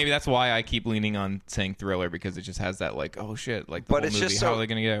felt maybe that's why I keep leaning on saying thriller because it just has that like oh shit like the whole movie. How are they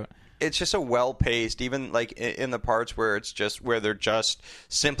gonna get out? It's just a well-paced, even like in the parts where they're just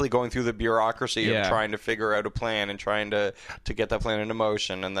simply going through the bureaucracy of trying to figure out a plan and trying to get that plan into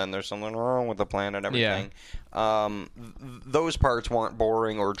motion, and then there's something wrong with the plan and everything. Those parts weren't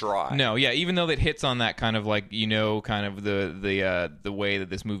boring or dry. No, even though that hits on that kind of like kind of the way that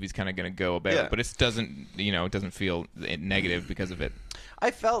this movie's kind of going to go about it, but it doesn't it doesn't feel negative because of it.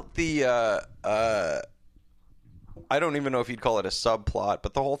 I felt the. I don't even know if you'd call it a subplot,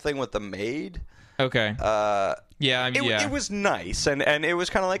 but the whole thing with the maid. Okay. It was nice, and it was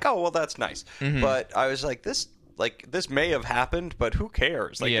kind of like, oh well, that's nice. Mm-hmm. But I was like, this may have happened, but who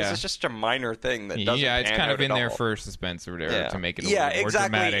cares? Like this is just a minor thing that doesn't. Yeah, it's kind of in there for suspense or whatever to make it a little more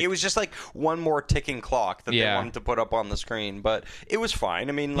dramatic. It was just like one more ticking clock that they wanted to put up on the screen, but it was fine.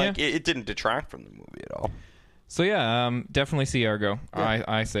 I mean, like it didn't detract from the movie at all. So definitely see Argo. Yeah.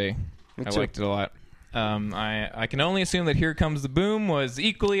 I say I liked it a lot. I can only assume that Here Comes the Boom was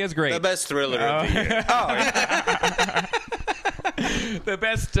equally as great. The best thriller of the year. The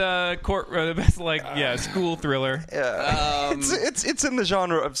best school thriller. Yeah. It's in the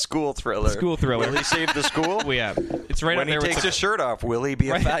genre of school thriller. School thriller. Will he save the school? Yeah. It's right when up there. When he takes his shirt off, will he be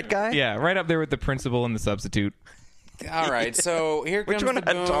a fat guy? Yeah, right up there with the principal and the substitute. All right, so here comes Which one the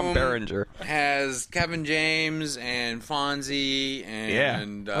had boom. Tom Berenger? Has Kevin James and Fonzie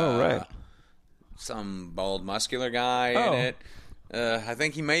and some bald muscular guy in it. I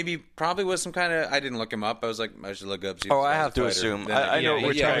think he probably was some kind of. I didn't look him up. I was like, I should look up. I have to assume. I know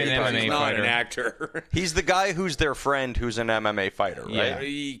which guy he's not an actor. He's the guy who's their friend, who's an MMA fighter, right?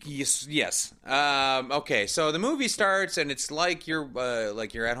 Yes. Okay, so the movie starts, and it's like you're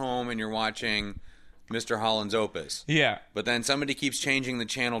at home and you're watching Mr. Holland's Opus. Yeah. But then somebody keeps changing the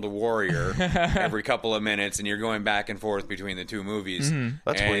channel to Warrior every couple of minutes, and you're going back and forth between the two movies. Mm-hmm.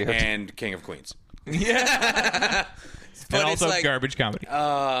 That's weird. And King of Queens. Yeah. And also garbage comedy.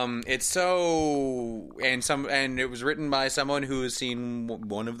 It's so and it was written by someone who has seen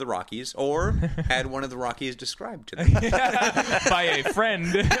one of the Rockies or had one of the Rockies described to them by a friend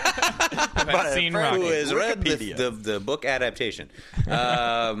who has seen Rockies. Who has read the book adaptation.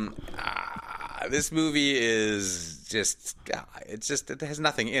 This movie is it has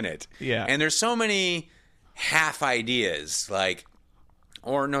nothing in it. Yeah. And there's so many half ideas,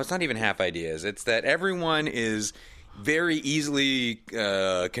 or no, it's not even half ideas. It's that everyone is very easily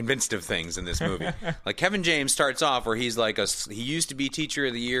convinced of things in this movie. Like Kevin James starts off where he's he used to be teacher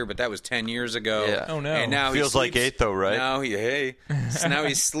of the year, but that was 10 years ago. Yeah. Oh no. And now feels like 8 though, right? So now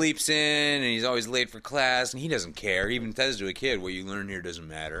he sleeps in and he's always late for class and he doesn't care. He even says to a kid, "What you learn here doesn't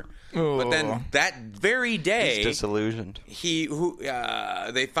matter." Oh. But then that very day, he's disillusioned.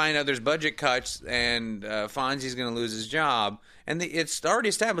 They find out there's budget cuts and Fonzie's going to lose his job. And it's already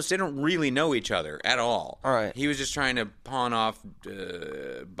established they don't really know each other at all. All right. He was just trying to pawn off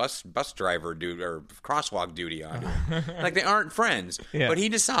bus driver duty or crosswalk duty on him. Like they aren't friends. Yeah. But he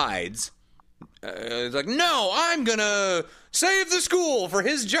decides, no, I'm gonna save the school for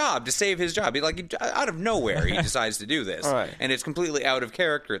his job to save his job. Out of nowhere, he decides to do this, All right. and it's completely out of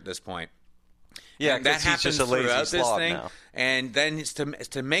character at this point. Yeah, and that he's happens just a lazy throughout this slob thing. now. And then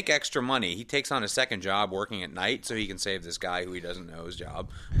to make extra money, he takes on a second job working at night so he can save this guy who he doesn't know his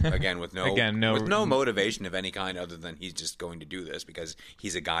job. Again, with no motivation of any kind other than he's just going to do this because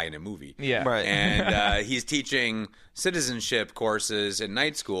he's a guy in a movie. Yeah. Right. And he's teaching citizenship courses in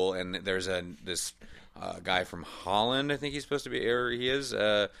night school, and there's this guy from Holland, I think he's supposed to be, or he is,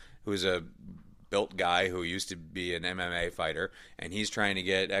 who's a built guy who used to be an MMA fighter, and he's trying to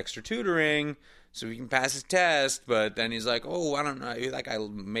get extra tutoring so he can pass his test, but then he's like, "Oh, I don't know, I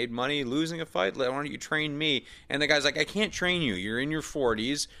made money losing a fight, why don't you train me?" And the guy's like, "I can't train you, you're in your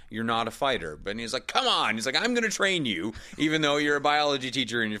 40s, you're not a fighter." But he's like, "Come on," he's like, "I'm going to train you, even though you're a biology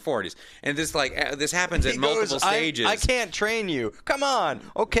teacher in your 40s." And this happens at multiple stages. I can't train you. Come on.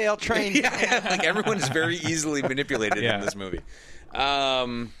 Okay, I'll train you. Like everyone is very easily manipulated in this movie.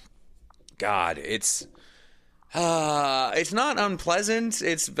 God, it's not unpleasant.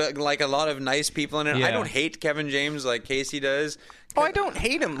 It's like a lot of nice people in it. Yeah. I don't hate Kevin James like Casey does. Oh, I don't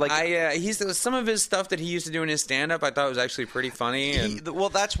hate him. He's some of his stuff that he used to do in his stand-up I thought was actually pretty funny. Well,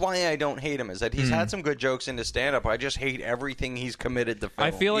 that's why I don't hate him, is that he's had some good jokes in his stand-up. I just hate everything he's committed to film.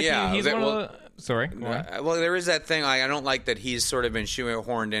 I feel like he's one of the... Sorry. Well, there is that thing. I don't like that he's sort of been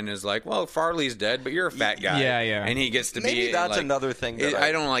shoehorned in as like, well, Farley's dead, but you're a fat guy. Yeah. And he gets to Maybe be... that's another thing that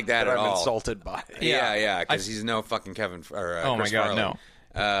I don't like that at all. I'm insulted by. Yeah, because he's no fucking Kevin... oh, my Chris God, Farley. no.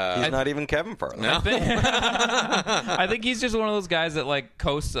 He's not even Kevin Farley. No. I think he's just one of those guys that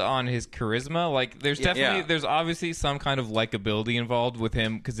coasts on his charisma. There's obviously some kind of likability involved with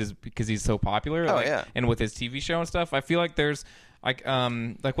him because he's so popular. And with his TV show and stuff, I feel like there's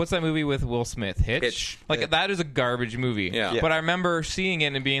what's that movie with Will Smith? Hitch. That is a garbage movie. Yeah. But I remember seeing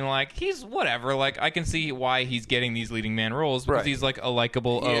it and being like, he's whatever. I can see why he's getting these leading man roles because he's a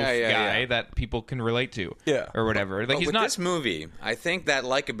likable guy that people can relate to. Yeah. Or whatever. But he's with not this movie, I think that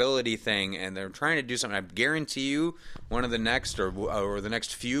likability thing, and they're trying to do something. I guarantee you, one of the next or the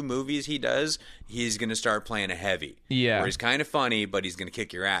next few movies he does, he's going to start playing a heavy. Yeah. Where he's kind of funny, but he's going to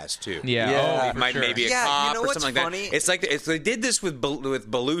kick your ass too. Yeah. He might maybe a cop or something like funny? that. It's like they did this with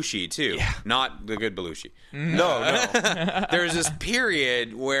Belushi too. Yeah. Not the good Belushi. No. There's this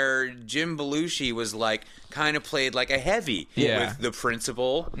period where Jim Belushi was kind of played like a heavy with the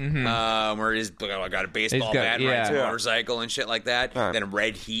principal, where he's got a baseball bat, rides a motorcycle and shit like that. Then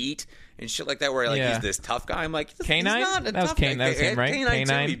Red Heat. and shit like that, where like he's this tough guy. I'm like, K-9? He's not a that was tough K-9, guy. that was him, right?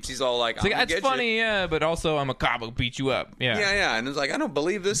 K-9. She's all like, it's funny, yeah, but also I'm a cop. I'll beat you up. Yeah. And it's like, I don't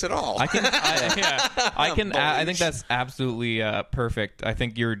believe this at all. I think that's absolutely perfect. I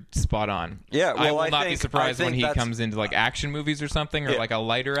think you're spot on. Yeah, well, I will not be surprised when he comes into like action movies or something, or like a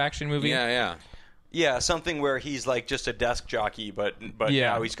lighter action movie. Yeah, something where he's like just a desk jockey, but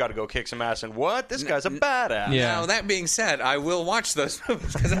now he's got to go kick some ass. And what? This guy's a badass. Yeah. Now, that being said, I will watch those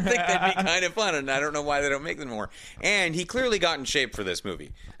movies because I think they'd be kind of fun, and I don't know why they don't make them more. And he clearly got in shape for this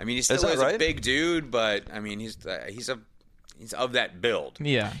movie. I mean, he still is a big dude, but I mean, he's of that build.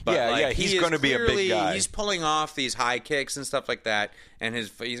 Yeah. But he's going to be a big guy. He's pulling off these high kicks and stuff like that, and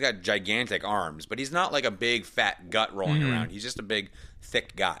he's got gigantic arms, but he's not like a big fat gut rolling around. He's just a big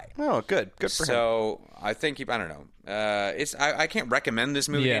thick guy. Oh, good for him. So I think I don't know. I can't recommend this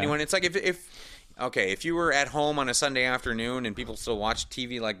movie to anyone. It's like if you were at home on a Sunday afternoon and people still watch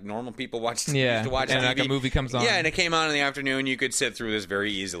TV like normal people used to watch and TV. like a movie comes on. Yeah, and it came on in the afternoon, you could sit through this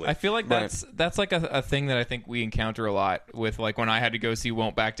very easily. I feel like that's like a thing that I think we encounter a lot with like when I had to go see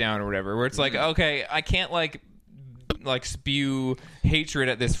Won't Back Down or whatever, where it's like, okay, I can't like spew hatred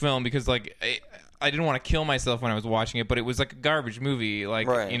at this film because like I didn't want to kill myself when I was watching it, but it was like a garbage movie.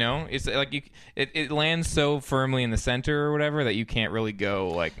 Like, you know, it's like it lands so firmly in the center or whatever that you can't really go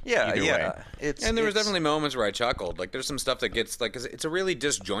like either way. And there was definitely moments where I chuckled. Like, there's some stuff that gets like, 'cause it's a really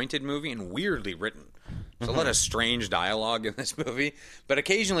disjointed movie and weirdly written. There's a lot of strange dialogue in this movie, but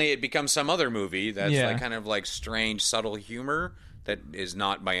occasionally it becomes some other movie that's like kind of like strange, subtle humor that is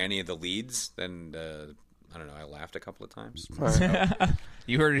not by any of the leads. And I don't know, I laughed a couple of times.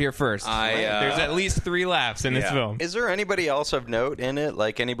 You heard it here first. There's at least 3 laughs in this film. Is there anybody else of note in it?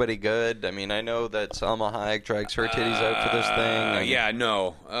 Like anybody good? I mean, I know that Salma Hayek drags her titties out for this thing.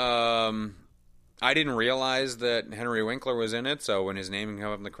 No. I didn't realize that Henry Winkler was in it, so when his name came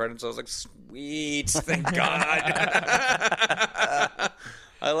up in the credits, I was like, sweet, thank God.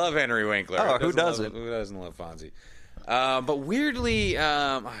 I love Henry Winkler. Oh, who doesn't? Who doesn't love Fonzie? But weirdly,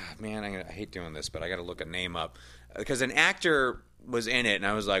 man, I hate doing this, but I got to look a name up. Because an actor was in it, and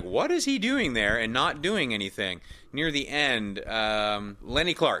I was like, what is he doing there and not doing anything? Near the end,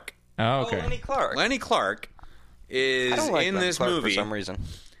 Lenny Clark. Oh, okay. Lenny Clark. Lenny Clark is in this movie. For some reason.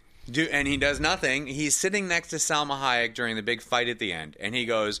 And he does nothing. He's sitting next to Salma Hayek during the big fight at the end, and he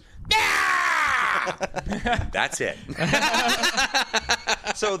goes, "Ah!" That's it.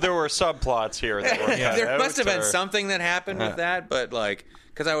 So there were subplots here. That were there must have been something that happened with that, but like,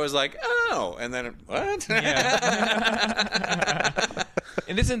 because I was like, oh, and then what?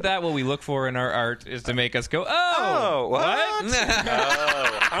 And isn't that what we look for in our art? Is to make us go, oh, what?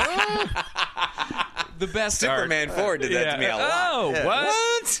 The best Superman art. 4 did that to me a lot. Oh,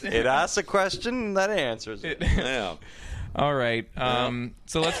 what? It asks a question and that answers it. Yeah. All right.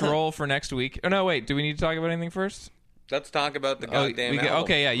 So let's roll for next week. Oh, no, wait. Do we need to talk about anything first? Let's talk about the goddamn album.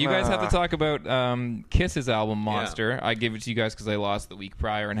 Okay, yeah. You guys have to talk about Kiss's album, Monster. I gave it to you guys because I lost the week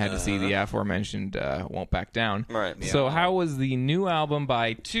prior and had to see the aforementioned Won't Back Down. Right. Yeah. So how was the new album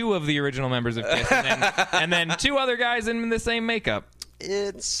by 2 of the original members of Kiss and then 2 other guys in the same makeup?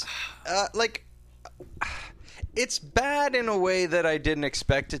 It's it's bad in a way that I didn't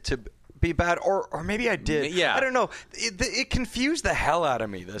expect it to be bad, or maybe I did. Yeah. I don't know. It confused the hell out of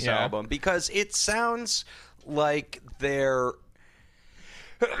me, this album, because it sounds like they're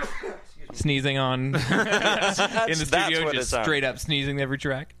sneezing on in the studio, just straight up sneezing every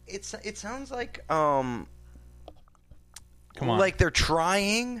track. It sounds like come on, like they're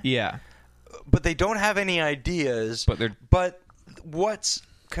trying, but they don't have any ideas. But what's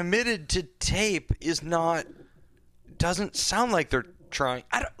committed to tape doesn't sound like they're trying.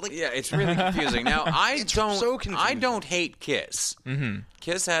 It's really confusing. Now I don't hate Kiss. Mm-hmm.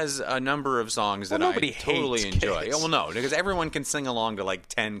 Kiss has a number of songs that I totally enjoy. Kiss. Well, no, because everyone can sing along to like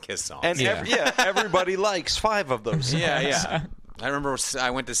 10 Kiss songs. And everybody likes 5 of those songs. Yeah. I remember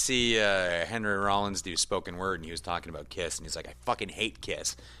I went to see Henry Rollins do spoken word, and he was talking about Kiss, and he's like, I fucking hate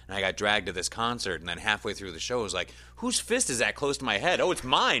Kiss. And I got dragged to this concert, and then halfway through the show, I was like, whose fist is that close to my head? Oh, it's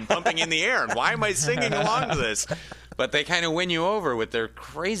mine, pumping in the air, and why am I singing along to this? But they kind of win you over with their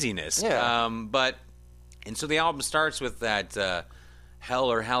craziness. Yeah. And so the album starts with that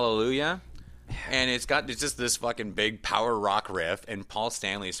Hell or Hallelujah. And it's just this fucking big power rock riff, and Paul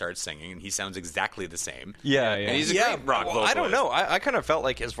Stanley starts singing, and he sounds exactly the same. Yeah. And he's a great rock vocalist. I don't know. I kind of felt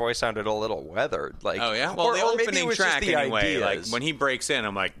like his voice sounded a little weathered. Like, oh, yeah? Well, the opening track, anyway, like, when he breaks in,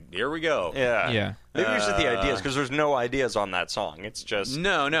 I'm like, here we go. Yeah. Maybe it's just the ideas, because there's no ideas on that song. It's just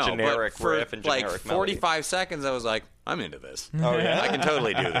generic riff and generic like 45 melody. seconds, I was like, I'm into this. Oh, yeah? I can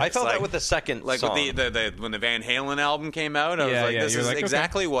totally do this. I felt that with the second song. With when the Van Halen album came out, I was like, this is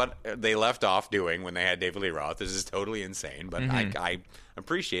exactly what they left off doing when they had David Lee Roth. This is totally insane, but I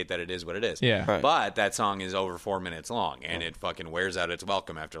appreciate that it is what it is. Yeah. Right. But that song is over 4 minutes long, and it fucking wears out its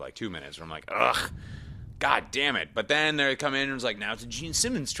welcome after like 2 minutes. Where I'm like, ugh. God damn it. But then they come in and it's like, now it's a Gene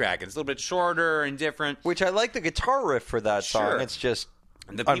Simmons track. It's a little bit shorter and different. Which I like the guitar riff for that song. It's just,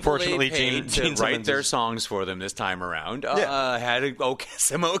 unfortunately, Gene Simmons write their songs for them this time around. Had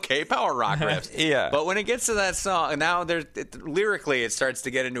some okay power rock riffs. Yeah. But when it gets to that song, now lyrically it starts to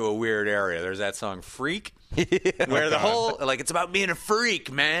get into a weird area. There's that song Freak. Where the whole it's about being a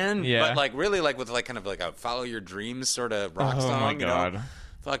freak, man. Yeah. But like really like with like kind of like a follow your dreams sort of rock song. Oh my God. You know?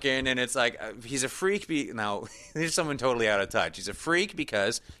 Fucking, and it's like he's a freak. Now, there's someone totally out of touch. He's a freak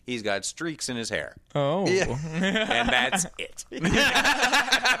because he's got streaks in his hair. Oh, and that's it.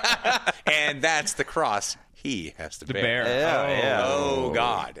 And that's the cross he has to bear. Oh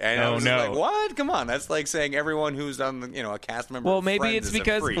God! And I was like, what? Come on, that's like saying everyone who's on a cast member. Well, maybe Friends it's is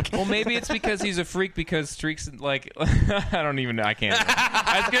because. a freak. Well, maybe it's because he's a freak because streaks like I don't even know. I can't.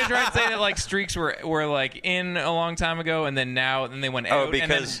 I was gonna try to say that like streaks were like in a long time ago, and then they went out.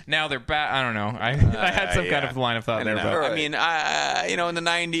 Because and then now they're back. I don't know. I had some kind of line of thought there, but I mean, in the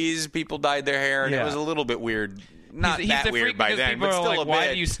 '90s, people dyed their hair, and it was a little bit weird. Not he's that a weird freak by because then, people but are still like, a why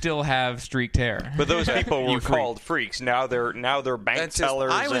bit. do you still have streaked hair? But those people were You freak. called freaks. Now they're bank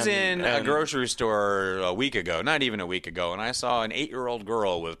tellers. I was in a and grocery store a week ago, not even a week ago, and I saw an 8-year-old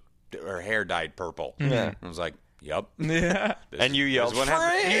girl with her hair dyed purple. Yeah. I was like, "Yep." Yeah. And you yelled, "Freak!"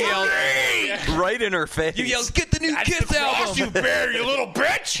 right in her face. You yelled, "Get the new Kiss album, you bear, you little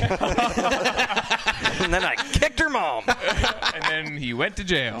bitch!" And then I kicked her mom. And then he went to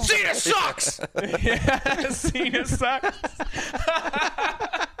jail. Cena sucks. Yeah, Cena sucks.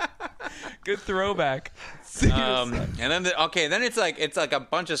 Good throwback. And then then it's like a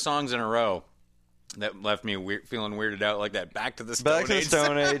bunch of songs in a row that left me feeling weirded out, like that Back to the Stone Age. Back to the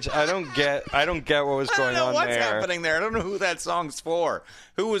Stone Age. I don't get what was going on there. I don't know what's happening there. I don't know who that song's for.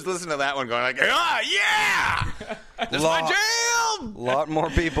 Who was listening to that one going like, yeah! This is my jam! A lot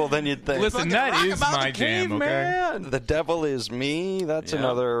more people than you'd think. Listen, that is my jam, okay? The Devil Is Me. That's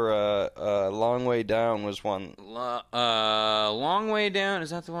another Long Way Down was one. Long Way Down. Is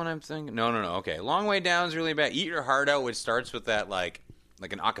that the one I'm thinking? No. Okay. Long Way Down is really bad. Eat Your Heart Out, which starts with that like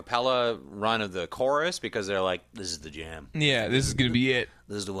an a cappella run of the chorus because they're like, this is the jam. Yeah, this is going to be it.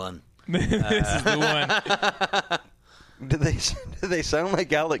 This is the one. This is the one. Did they sound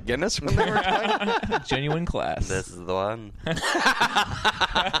like Alec Guinness when they were talking? Genuine class. This is the one. The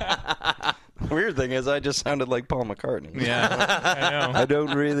weird thing is I just sounded like Paul McCartney. Yeah, I know. I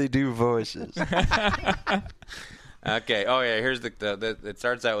don't really do voices. Okay. Oh, yeah. Here's it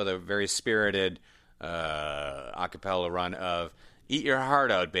starts out with a very spirited a cappella run of Eat Your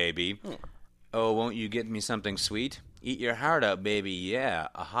Heart Out, Baby. Oh, won't you get me something sweet? Eat your heart out, baby. Yeah,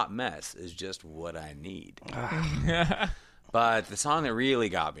 a hot mess is just what I need. But the song that really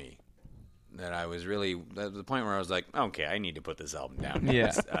got me, that I was really, the point where I was like, okay, I need to put this album down.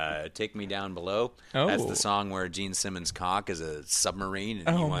 Yeah. Take Me Down Below. Oh. That's the song where Gene Simmons' cock is a submarine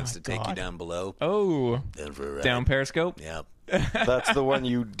and he wants to take you down below. Oh. Down Periscope? Yep. That's the one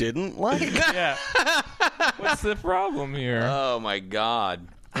you didn't like? Yeah. What's the problem here? Oh, my God.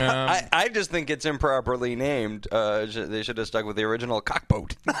 I just think it's improperly named. They should have stuck with the original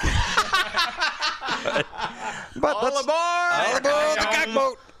Cockboat. But All aboard! All aboard the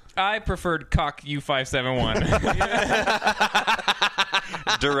Cockboat! I preferred Cock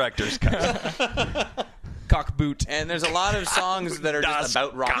U571. Director's cut. Cock boot. And there's a lot of songs that are just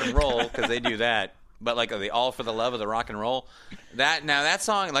about rock and roll because they do that. But like, are they all for the love of the rock and roll? That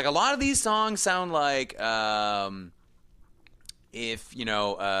song, like a lot of these songs sound like if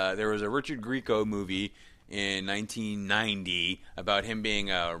there was a Richard Grieco movie in 1990 about him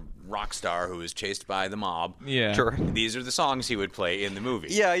being a rock star who was chased by the mob. Yeah. Sure. These are the songs he would play in the movie.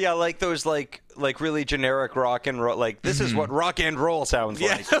 Yeah, like those like really generic rock and roll. Like this is what rock and roll sounds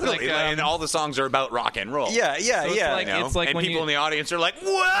like. Totally. And all the songs are about rock and roll. Yeah. It's like and when people in the audience are like,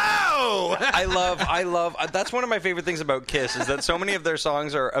 "Whoa!" I love. That's one of my favorite things about Kiss is that so many of their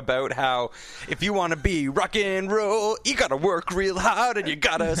songs are about how if you want to be rock and roll, you gotta work real hard and you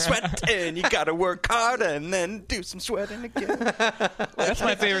gotta sweat and you gotta work hard and then do some sweating again. That's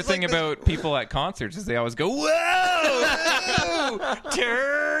my favorite thing about people at concerts is they always go, whoa,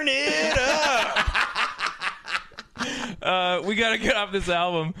 turn it up. We gotta get off this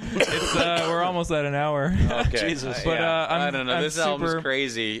album. It's we're almost at an hour. Okay. Jesus. But I don't know. I'm This super, album's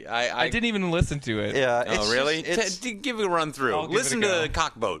crazy. I didn't even listen to it. Yeah. Oh, really? Just, Give it a run through. I'll give Listen it a to go.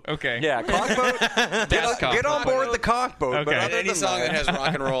 Cockboat. Okay. yeah, Cockboat. Get on board the Cockboat. Okay. But other Any than song that has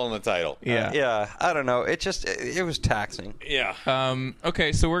rock and roll in the title. Yeah. yeah, I don't know. It was taxing. Yeah.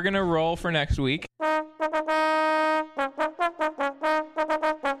 Okay, so we're gonna roll for next week.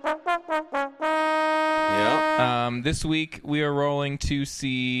 Yeah. This week we are rolling to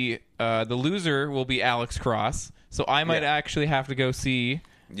see the loser will be Alex Cross. So I might actually have to go see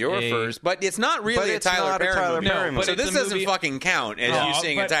You're first, but it's not really it's a Tyler not a Perry Tyler movie. Perry movie. So it's this a doesn't movie- fucking count as you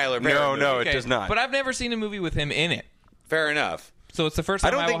seeing a but- Tyler Perry movie. No, it Okay, does not. But I've never seen a movie with him in it. Fair enough. So it's the first I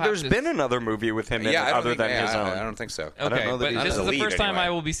time don't I think will there's have to... been another movie with him in Yeah, it I don't other think, than yeah, his own. I don't think so. don't Okay, know that but he's this in is the the lead first time anyway. I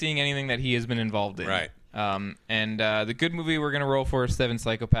will be seeing anything that he has been involved in. Right. And the good movie we're going to roll for is Seven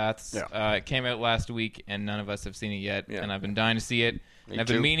Psychopaths. Yeah. It came out last week, and none of us have seen it yet. Yeah. And I've been dying to see it. And I've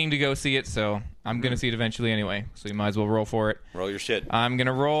too. been meaning to go see it, so I'm going to see it eventually anyway. So you might as well roll for it. Roll your shit. I'm going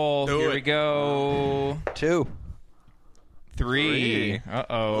to roll. Do Here it. we go. 2. 3.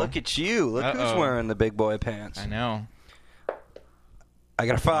 Uh-oh. Look at you. Look who's Uh-oh. wearing the big boy pants. I know. I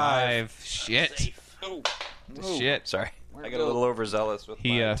got a 5. 5. Shit. Shit. Sorry. I got a little overzealous with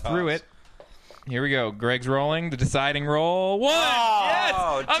He my threw tops. it. Here we go. Greg's rolling. The deciding roll. 1.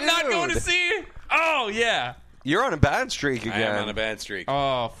 Oh, Yes. I'm not dude. going to see. Oh, yeah. You're on a bad streak I again. am on a bad streak.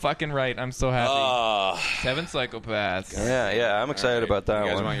 Oh, fucking right. I'm so happy. Oh. 7 Psychopaths. Yeah, I'm excited about that You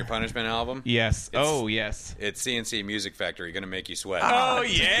guys one. want your punishment album? Yes. Oh, yes. It's CNC Music Factory. Going to make you sweat. Oh,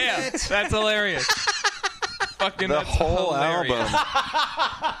 yeah. That's hilarious. Fucking The that's whole hilarious.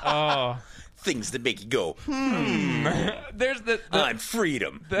 album. Oh. Things that make you go, There's the I'm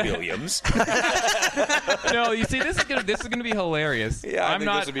freedom, Williams. no. You see, this is gonna be hilarious. Yeah, I I'm think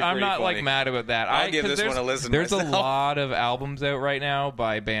not. this would be I'm pretty not like funny. mad about that. I'll give 'cause this there's- one a listen There's myself. a lot of albums out right now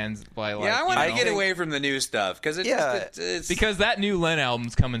by bands by like. Yeah, I want you to know, get away from the new stuff because it's because that new Len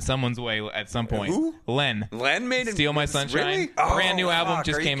album's coming someone's way at some point. Who? Len. Len made it. Steal My Sunshine. Really? Brand new album fuck,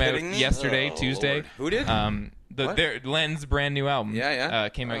 just are you came out kidding me? yesterday, Oh, Tuesday. Lord. Who did? Len's brand new album. Yeah.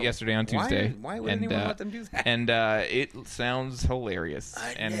 Came out Oh. yesterday on Why- Tuesday. why would anyone let them do that? And it sounds hilarious.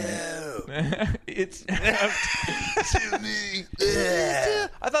 I know. It's I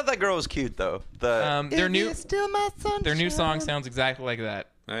thought that girl was cute though. their new song sounds exactly like that.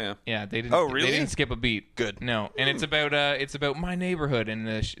 Oh yeah. Yeah, they didn't. Oh, really? They didn't skip a beat. Good. No, and it's about my neighborhood, and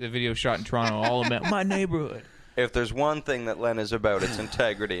the video shot in Toronto, all about my neighborhood. If there's one thing that Len is about, it's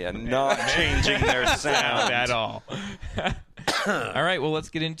integrity and not changing their sound at all. All right, well, let's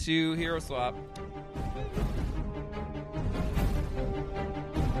get into Hero Swap.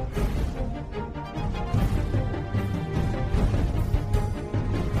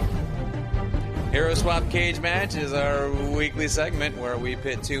 Hero Swap Cage Match is our weekly segment where we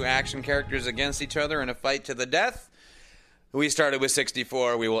pit two action characters against each other in a fight to the death. We started with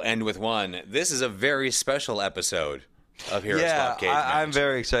 64. We will end with 1. This is a very special episode of Hero Swap Cage Match. I'm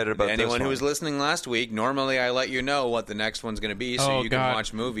very excited about this Anyone one. who was listening last week, normally I let you know what the next one's going to be so Oh, you God. can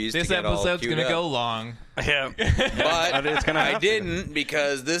watch movies This to get all episode's queued gonna up. go long. Yeah. But It's gonna I have to. didn't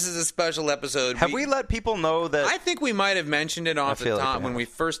because this is a special episode. Have we let people know that? I think we might have mentioned it off the feel like top we when have. we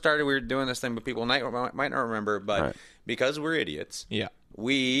first started. We were doing this thing, but people might not remember. But Right. because we're idiots, Yeah,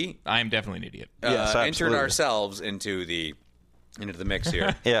 we I'm definitely an idiot. Yes, entered absolutely. ourselves into the mix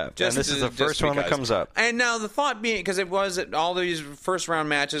here. Yeah, and this is the first one that comes up. And now the thought being, because it was that all these first round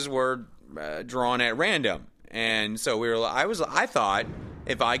matches were drawn at random, and so I thought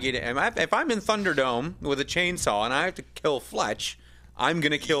if I'm in Thunderdome with a chainsaw and I have to kill Fletch, I'm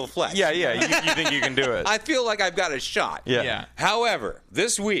gonna kill Fletch. Yeah. You think you can do it? I feel like I've got a shot. Yeah. Yeah. However,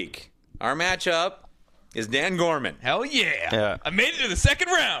 this week our matchup is Dan Gorman. Hell yeah! Yeah. I made it to the second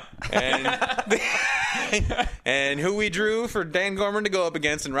round. And who we drew for Dan Gorman to go up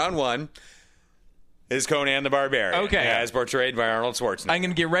against in round 1 is Conan the Barbarian. Okay. As portrayed by Arnold Schwarzenegger. I'm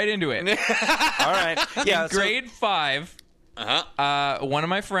gonna get right into it. All right. Yeah. In grade 5, one of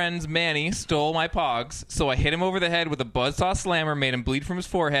my friends, Manny, stole my Pogs, so I hit him over the head with a buzzsaw slammer, made him bleed from his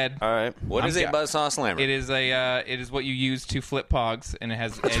forehead. All right. What is a buzzsaw slammer? It is it is what you use to flip Pogs, and it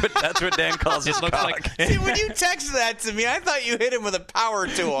has. That's what Dan calls his It looks cock. like. See, when you texted that to me, I thought you hit him with a power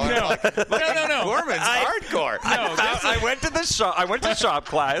tool. No. No. Gorman's hardcore. No, this I went to the shop. I went to shop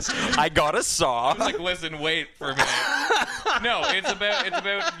class. I got a saw. like, listen, wait for a minute. No, it's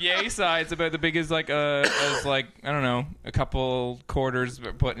about yay size. It's about the big as like I don't know, a couple quarters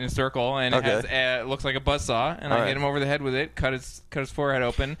put in a circle, and it has looks like a buzzsaw, and I hit him over the head with it, cut his forehead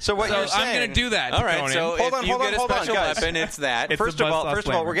open. So what you're saying? I'm going to do that. All right. Conan. So if you get a special weapon, it's that. First of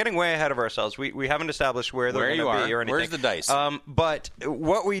all, we're getting way ahead of ourselves. We haven't established where they're going to be or anything. Where's the dice? But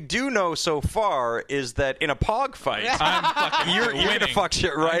what we do know so far is that in a pog fight, you're going to fuck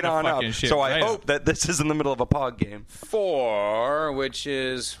shit right on up. So I hope that this is in the middle of a pog game. 4, which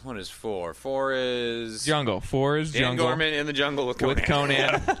is what is 4? 4 is jungle. 4 is Dan jungle. Gorman in the jungle with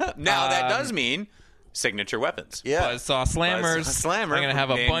Conan. Now that does mean signature weapons. Yeah. Buzzsaw slammers. Slammer. I'm going to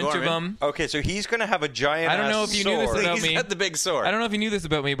have a bunch of them. Okay, so he's going to have a giant I don't know if you knew this about me. He's got the big sword. I don't know if you knew this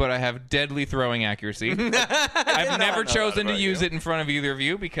about me, but I have deadly throwing accuracy. I've never chosen to use it in front of either of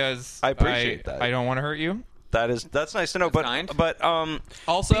you because I appreciate that. I don't want to hurt you. That's nice to know. But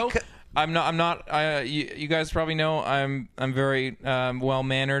also, I'm not. You guys probably know I'm very well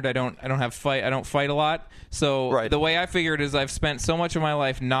mannered. I don't fight a lot. So the way I figure it is I've spent so much of my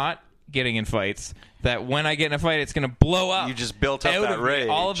life not getting in fights that when I get in a fight, it's going to blow up. You just built up that rage.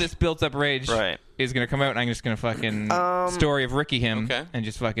 All of this built up rage is going to come out, and I'm just going to fucking story of Ricky him and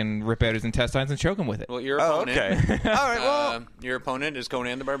just fucking rip out his intestines and choke him with it. Well, your opponent. Okay. All right. Well, your opponent is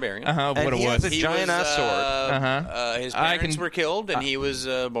Conan the Barbarian. What he has a giant ass sword. His parents were killed, and he was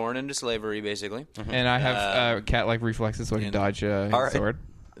born into slavery, basically. And I have cat-like reflexes, so I can dodge his sword.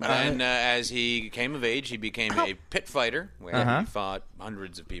 And as he came of age, he became a pit fighter, where he fought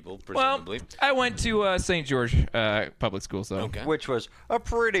hundreds of people, presumably. Well, I went to St. George Public School, which was a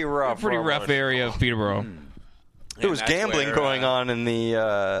pretty rough area of Peterborough. There was gambling going on in the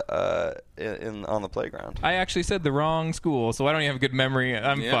on the playground. I actually said the wrong school, so I don't even have a good memory.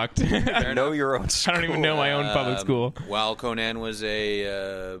 I'm fucked. Know your own school. I don't even know my own public school. While Conan was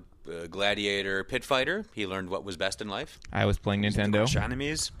a gladiator pit fighter, he learned what was best in life. I was playing Nintendo.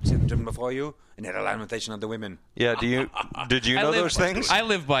 Enemies, set them before you, and had a lamentation of the women. Yeah, did you know those things? I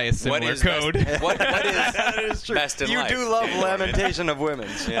live by a similar code. What is best in life? You do love lamentation of women.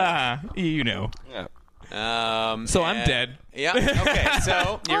 You know. Yeah. So I'm dead. Yeah. Okay.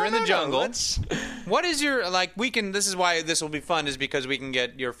 So you're in the jungle. What is your This is why this will be fun, is because we can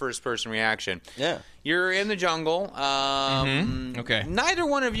get your first person reaction. Yeah. You're in the jungle. Okay. Neither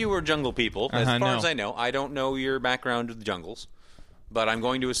one of you are jungle people, as far as I know. I don't know your background with the jungles, but I'm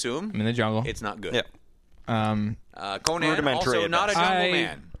going to assume I'm in the jungle. It's not good. Yeah. Conan also not a jungle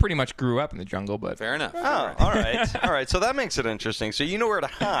man. Pretty much grew up in the jungle, but fair enough. Oh, all right. So that makes it interesting. So you know where to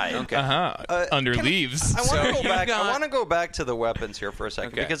hide. Okay. Under leaves. I want to go back. I want to go back to the weapons here for a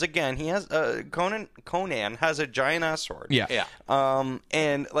second because again, he has Conan has a giant ass sword. Yeah.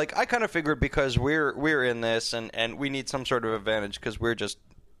 And I kind of figured because we're in this and we need some sort of advantage because we're just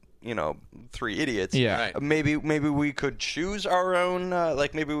 3 idiots. Yeah. Right. Maybe we could choose our own.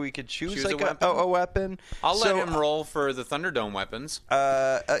 Maybe we could choose a weapon. I'll let him roll for the Thunderdome weapons.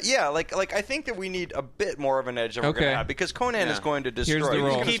 Yeah. I think that we need a bit more of an edge than we're going to have because Conan is going to destroy. Here's the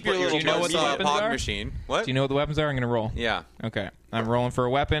roll. Keep your little hog machine. What? Do you know what the weapons are? I'm going to roll. Yeah. Okay. I'm rolling for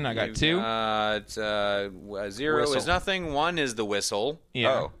a weapon. I got 2. It's 0 is nothing. 1 is the whistle.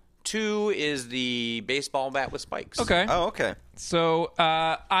 Yeah. Oh. 2 is the baseball bat with spikes. Okay. Oh, okay. So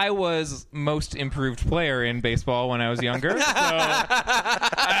I was most improved player in baseball when I was younger. So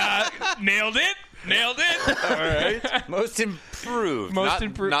nailed it. All right. Most improved.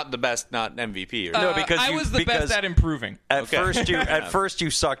 Not the best. Not MVP. No, because I was the best at improving. At first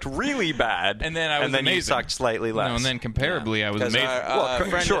you sucked really bad, and then I was amazing. You sucked slightly less. No, and then comparably I was amazing. Our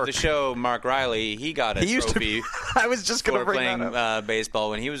friend of the show, Mark Riley, he got a trophy. I was just going to bring playing that up.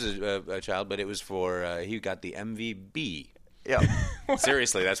 baseball when he was a child, but it was for he got the MVP. Yeah.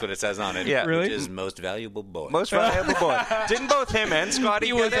 Seriously, that's what it says on it. Yeah. Really? Which is most valuable boy. Most valuable boy. Didn't both him and Scotty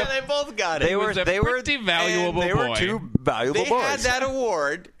get it? They both got it. They were pretty valuable boy. They were 2 valuable boys. They had that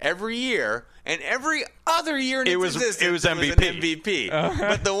award every year, and every other year in its existence, it was MVP. An MVP.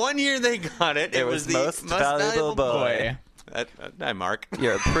 But the one year they got it, it was the most valuable boy. Hi, Mark.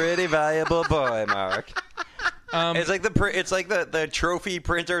 You're a pretty valuable boy, Mark. It's like the trophy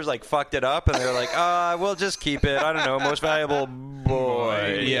printers fucked it up, and they're like, we'll just keep it. I don't know, most valuable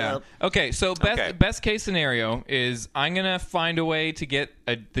boy. Yeah. Okay. So best case scenario is I'm gonna find a way to get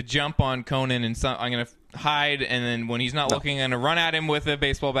the jump on Conan, and I'm gonna hide, and then when he's not looking, I'm gonna run at him with a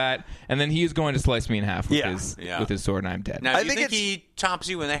baseball bat, and then he's going to slice me in half with his sword, and I'm dead. Now, do you think he chops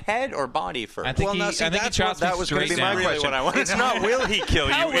you in the head or body first? I think he chops me that was going to be my question. It's not will he kill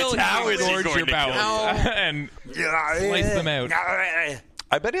you? It's how is he going to kill you? And slice them out.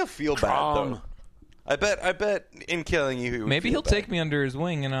 I bet he'll feel bad though. I bet in killing you, he would maybe he'll take me under his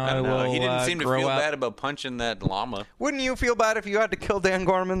wing, and I will. He didn't seem to grow feel up. bad about punching that llama. Wouldn't you feel bad if you had to kill Dan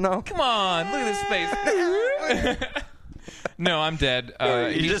Gorman, though? Come on, look at his face. No, I'm dead.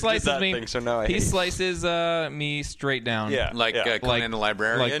 He just slices did that me. thing, so now I hate he him. slices me straight down. Yeah. Like Conan the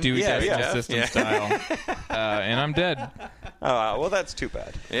Librarian? Like Dewey Decimal System style. And I'm dead. Oh, well, that's too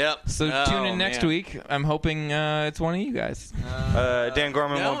bad. Yep. So tune in next week. I'm hoping it's one of you guys. Dan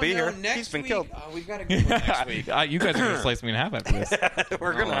Gorman won't be here. He's been killed. We've got a good one next week. You guys are going to slice me in half after this.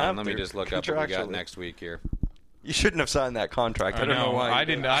 We're going to have Let me just look up what we got next week here. You shouldn't have signed that contract. I don't know why. I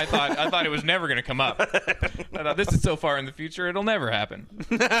didn't. I thought it was never going to come up. I thought this is so far in the future, it'll never happen.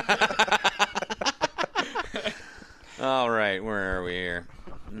 All right, where are we here?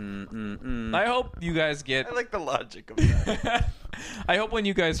 I hope you guys get. I like the logic of that. I hope when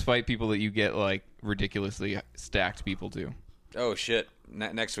you guys fight people that you get like ridiculously stacked people too. Oh shit!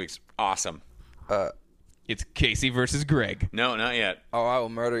 Next week's awesome. It's Casey versus Greg. No, not yet. Oh, I will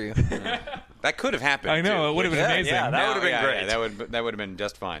murder you. That could have happened. I know, too. it would have been amazing. Yeah, that would have been great. Yeah, that would have been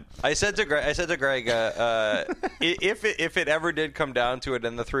just fine. I said to Greg, if it ever did come down to it,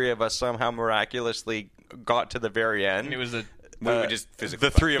 and the three of us somehow miraculously got to the very end, It was a We would just physically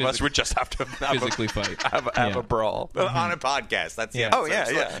the three of us would just have to physically fight. have a brawl on a podcast. That's the Oh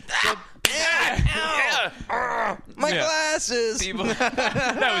yeah. My glasses.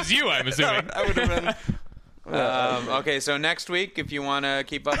 That was you, I'm assuming. I would have been. Okay, so next week, if you want to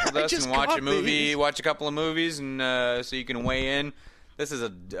keep up with us and watch a movie, watch a couple of movies, and so you can weigh in. This is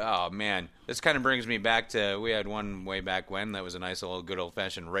this kind of brings me back to, we had one way back when that was a nice good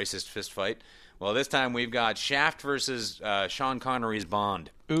old-fashioned racist fist fight. Well, this time we've got Shaft versus Sean Connery's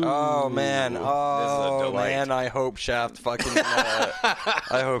Bond. Ooh. Oh man! Oh man! I hope Shaft fucking.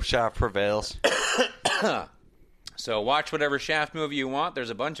 I hope Shaft prevails. So watch whatever Shaft movie you want.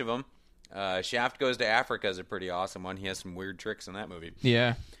 There's a bunch of them. Shaft Goes to Africa is a pretty awesome one. He has some weird tricks in that movie.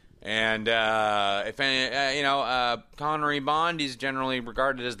 Yeah. And if any, Connery Bond, he's generally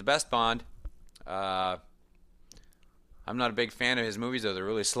regarded as the best Bond. I'm not a big fan of his movies, though. They're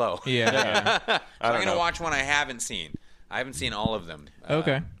really slow. Yeah. I'm going to watch one I haven't seen. I haven't seen all of them.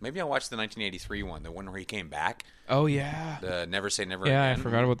 Okay. Maybe I'll watch the 1983 one, the one where he came back. Oh, yeah. The Never Say Never Yeah, Again. I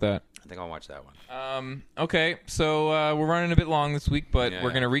forgot about that. I think I'll watch that one. Okay, so we're running a bit long this week, but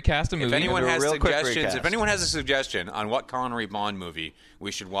we're going to recast a movie. If anyone has suggestion on what Connery Bond movie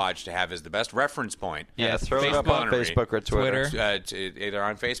we should watch to have as the best reference point, throw it up on Facebook or Twitter. Either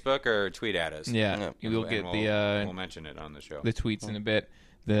on Facebook or tweet at us. Yeah, we'll get we'll mention it on the show. The tweets in a bit,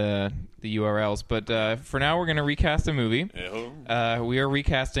 the URLs. But for now, we're going to recast a movie. We are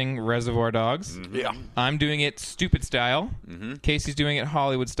recasting Reservoir Dogs. Mm-hmm. Yeah, I'm doing it stupid style. Mm-hmm. Casey's doing it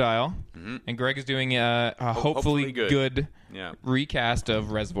Hollywood style. Mm-hmm. And Greg is doing a hopefully good recast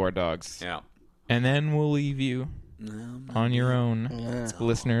of Reservoir Dogs. Yeah. And then we'll leave you on your own,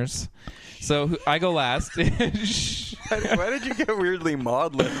 listeners. So I go last. Why did you get weirdly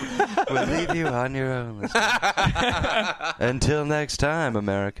maudlin? We'll leave you on your own. Until next time,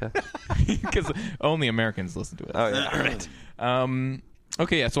 America. Because only Americans listen to it. Oh, yeah. Right.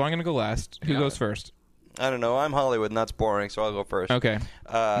 Okay, yeah, so I'm going to go last. Who goes first? I don't know. I'm Hollywood, and that's boring, so I'll go first. Okay.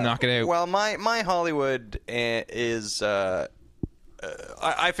 Knock it out. Well, my Hollywood is...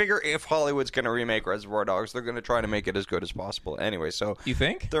 I figure if Hollywood's going to remake Reservoir Dogs, they're going to try to make it as good as possible anyway. So you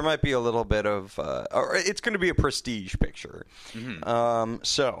think? There might be a little bit of... or it's going to be a prestige picture. Mm-hmm.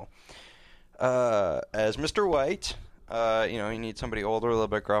 As Mr. White, you need somebody older, a little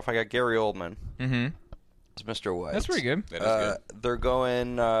bit gruff. I got Gary Oldman. Mm-hmm. It's Mr. White. That's pretty good. That is good. They're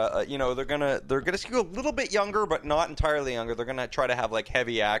going, they're gonna skew a little bit younger, but not entirely younger. They're gonna try to have like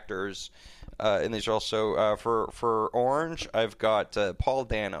heavy actors. And these are also for Orange. I've got Paul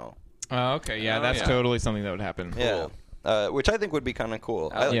Dano. Oh, okay, yeah, that's totally something that would happen. Cool. Yeah, which I think would be kind of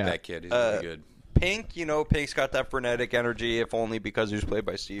cool. I like that kid. He's really good. Pink, Pink's got that frenetic energy, if only because he was played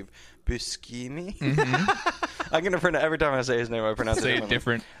by Steve Buscemi. Mm-hmm. I'm gonna every time I say his name, I pronounce it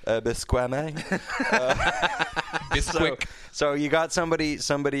different. Buscemi. Bisquick. So you got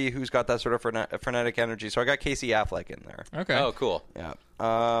somebody who's got that sort of frenetic energy. So I got Casey Affleck in there. Okay. Oh, cool. Yeah.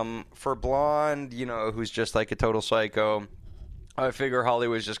 For Blonde, who's just like a total psycho. I figure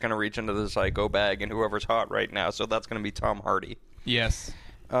Hollywood's just gonna reach into the psycho bag and whoever's hot right now. So that's gonna be Tom Hardy. Yes.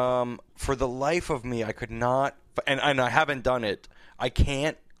 For the life of me, I could not, and I haven't done it. I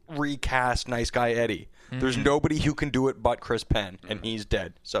can't recast Nice Guy Eddie. Mm-hmm. There's nobody who can do it but Chris Penn, and he's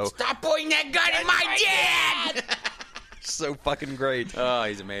dead. So stop pointing that gun at my dad. So fucking great. Oh,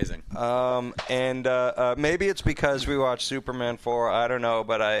 he's amazing. And maybe it's because we watched Superman 4. I don't know,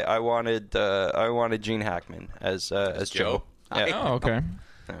 but I wanted Gene Hackman as Joe. Yeah. Oh, okay.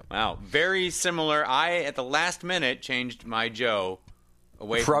 Wow, very similar. I, at the last minute, changed my Joe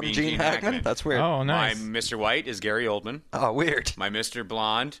away from being Gene Hackman. That's weird. Oh, nice. My Mr. White is Gary Oldman. Oh, weird. My Mr.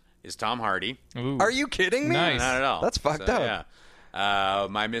 Blonde is Tom Hardy. Ooh. Are you kidding me? Nice. Not at all. That's fucked up. Yeah.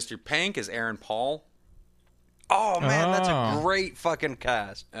 My Mr. Pink is Aaron Paul. Oh, man, that's a great fucking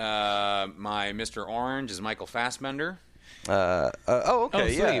cast. My Mr. Orange is Michael Fassbender.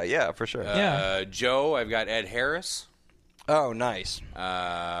 Okay. Yeah, for sure. Joe, I've got Ed Harris. Oh, nice.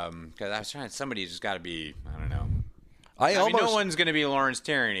 Because I was trying. Somebody's just got to be. I don't know. I mean, no one's going to be Lawrence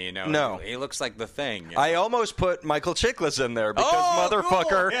Tierney. You know? No. He looks like the Thing. You know? I almost put Michael Chiklis in there because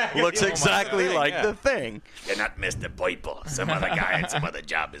motherfucker looks exactly like the Thing. You're not Mr. Poiple. Some other guy and some other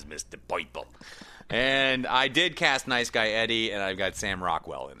job is Mr. Poiple. And I did cast Nice Guy Eddie, and I've got Sam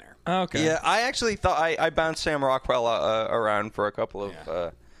Rockwell in there. Okay. Yeah, I actually thought I bounced Sam Rockwell around for a couple of.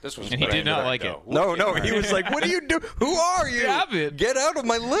 This was And he did not like it. No, he was like, "What do you do? Who are you? Stop it. Get out of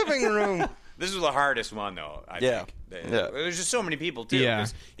my living room." This was the hardest one, though, I think. There's just so many people, too. Yeah.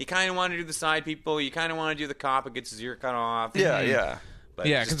 You kind of want to do the side people. You kind of want to do the cop who gets his ear cut off. Yeah. But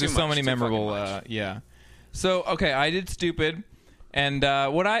Yeah, it's because just there's too so much, many too memorable. fucking much. So okay, I did Stupid, and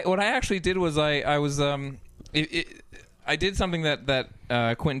what I actually did was I did something that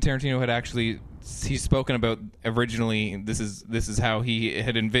Quentin Tarantino had actually he's spoken about originally. This is how he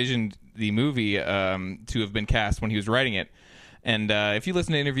had envisioned the movie to have been cast when he was writing it. And if you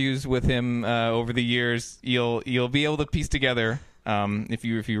listen to interviews with him over the years, you'll be able to piece together. If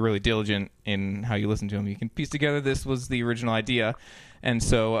you're really diligent in how you listen to him, you can piece together this was the original idea. And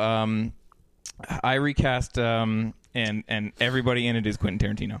so I recast and everybody in it is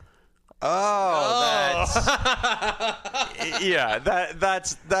Quentin Tarantino.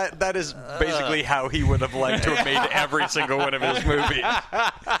 That is basically how he would have liked to have made every single one of his movies.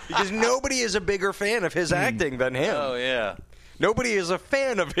 Because nobody is a bigger fan of his acting than him. Oh, yeah. Nobody is a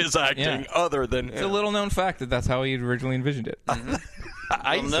fan of his acting other than him. It's a little known fact that's how he originally envisioned it.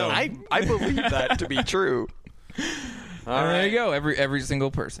 I believe that to be true. There you go. Every single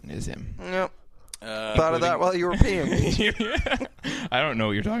person is him. Yep. Thought of that while you were peeing. I don't know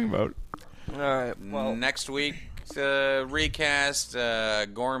what you're talking about. All right. Well, next week, recast.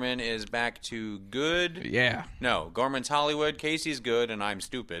 Gorman is back to good. Yeah. No, Gorman's Hollywood. Casey's good, and I'm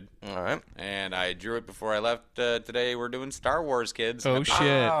stupid. All right. And I drew it before I left. Today we're doing Star Wars, kids. Oh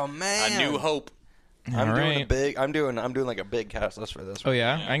shit! Oh man. A New Hope. I'm doing like a big cast list for this. Oh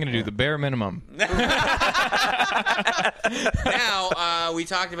yeah, I'm gonna do the bare minimum. Now we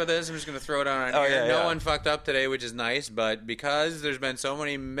talked about this. I'm just gonna throw it on. No one fucked up today, which is nice. But because there's been so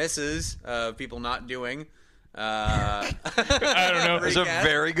many misses of people not doing. I don't know. It's a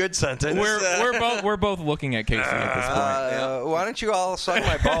very good sentence. We're both looking at Casey at this point. Why don't you all suck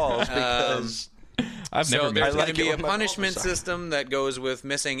my balls? Because I've never. There's going to be a when my punishment balls are system that goes with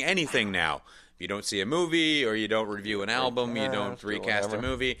missing anything now. You don't see a movie, or you don't review an album, you don't recast a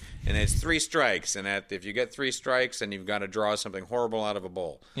movie, and it's 3 strikes. And if you get 3 strikes, then you've got to draw something horrible out of a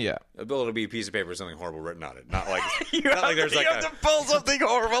bowl. Yeah, a bowl will be a piece of paper with something horrible written on it. Not like you have to pull something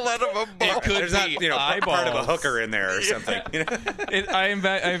horrible out of a bowl. It could there's be not part of a hooker in there or something. I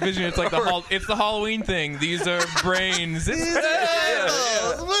envision it's like it's the Halloween thing. These are brains.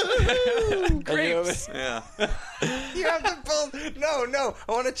 Grapes. Yeah. You have to pull. No.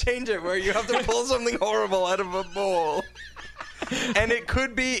 I want to change it where you have to pull something horrible out of a bowl. And it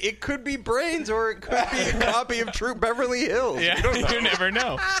could be brains, or it could be a copy of True Beverly Hills. Yeah, you never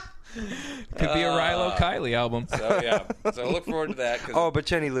know. Could be a Rilo Kiley album. So look forward to that. But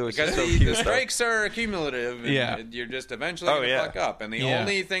Jenny Lewis because is so cute. The strikes are accumulative. And you're just eventually going to fuck up. And the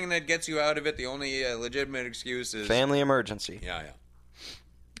only thing that gets you out of it, the only legitimate excuse is family emergency. Yeah.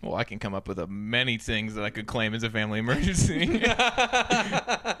 Well, I can come up with many things that I could claim as a family emergency.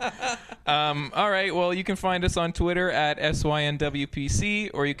 All right. Well, you can find us on Twitter at SYNWPC,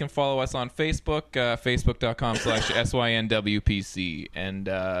 or you can follow us on Facebook, facebook.com/SYNWPC, and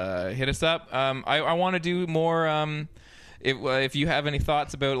hit us up. I want to do more. If you have any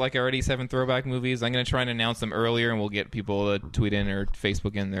thoughts about like our 87 throwback movies, I'm going to try and announce them earlier, and we'll get people to tweet in or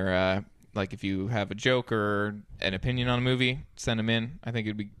Facebook in their like if you have a joke or an opinion on a movie, send them in. I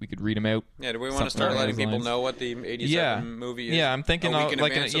think we could read them out. Yeah, do we want to start letting people know what the 87 movie is? Yeah, I'm thinking a week in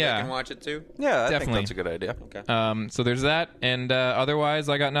like advance so they can watch it too? Yeah, I definitely. think that's a good idea. Okay. So there's that, and otherwise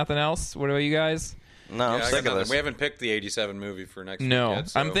I got nothing else. What about you guys? No, I'm sick of this. We haven't picked the 87 movie for next week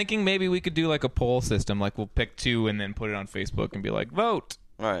yet, so. I'm thinking maybe we could do like a poll system, like we'll pick 2 and then put it on Facebook and be like, vote.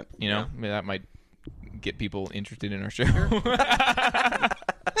 All right. You know, maybe that might get people interested in our show.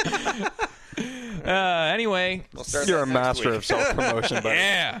 Anyway, you're a master of self-promotion, buddy.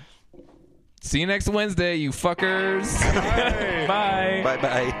 Yeah. See you next Wednesday, you fuckers. Bye.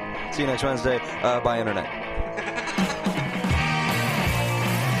 Bye. See you next Wednesday. Bye, Internet.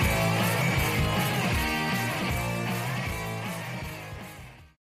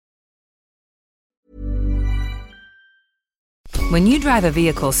 When you drive a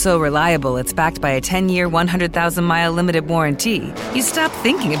vehicle so reliable it's backed by a 10-year, 100,000-mile limited warranty, you stop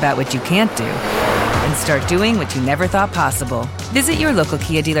thinking about what you can't do and start doing what you never thought possible. Visit your local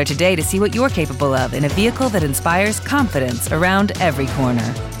Kia dealer today to see what you're capable of in a vehicle that inspires confidence around every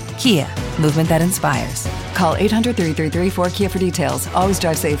corner. Kia, movement that inspires. Call 800-333-4KIA for details. Always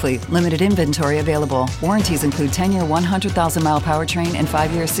drive safely. Limited inventory available. Warranties include 10-year 100,000-mile powertrain and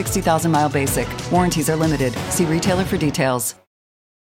 5-year 60,000-mile basic. Warranties are limited. See retailer for details.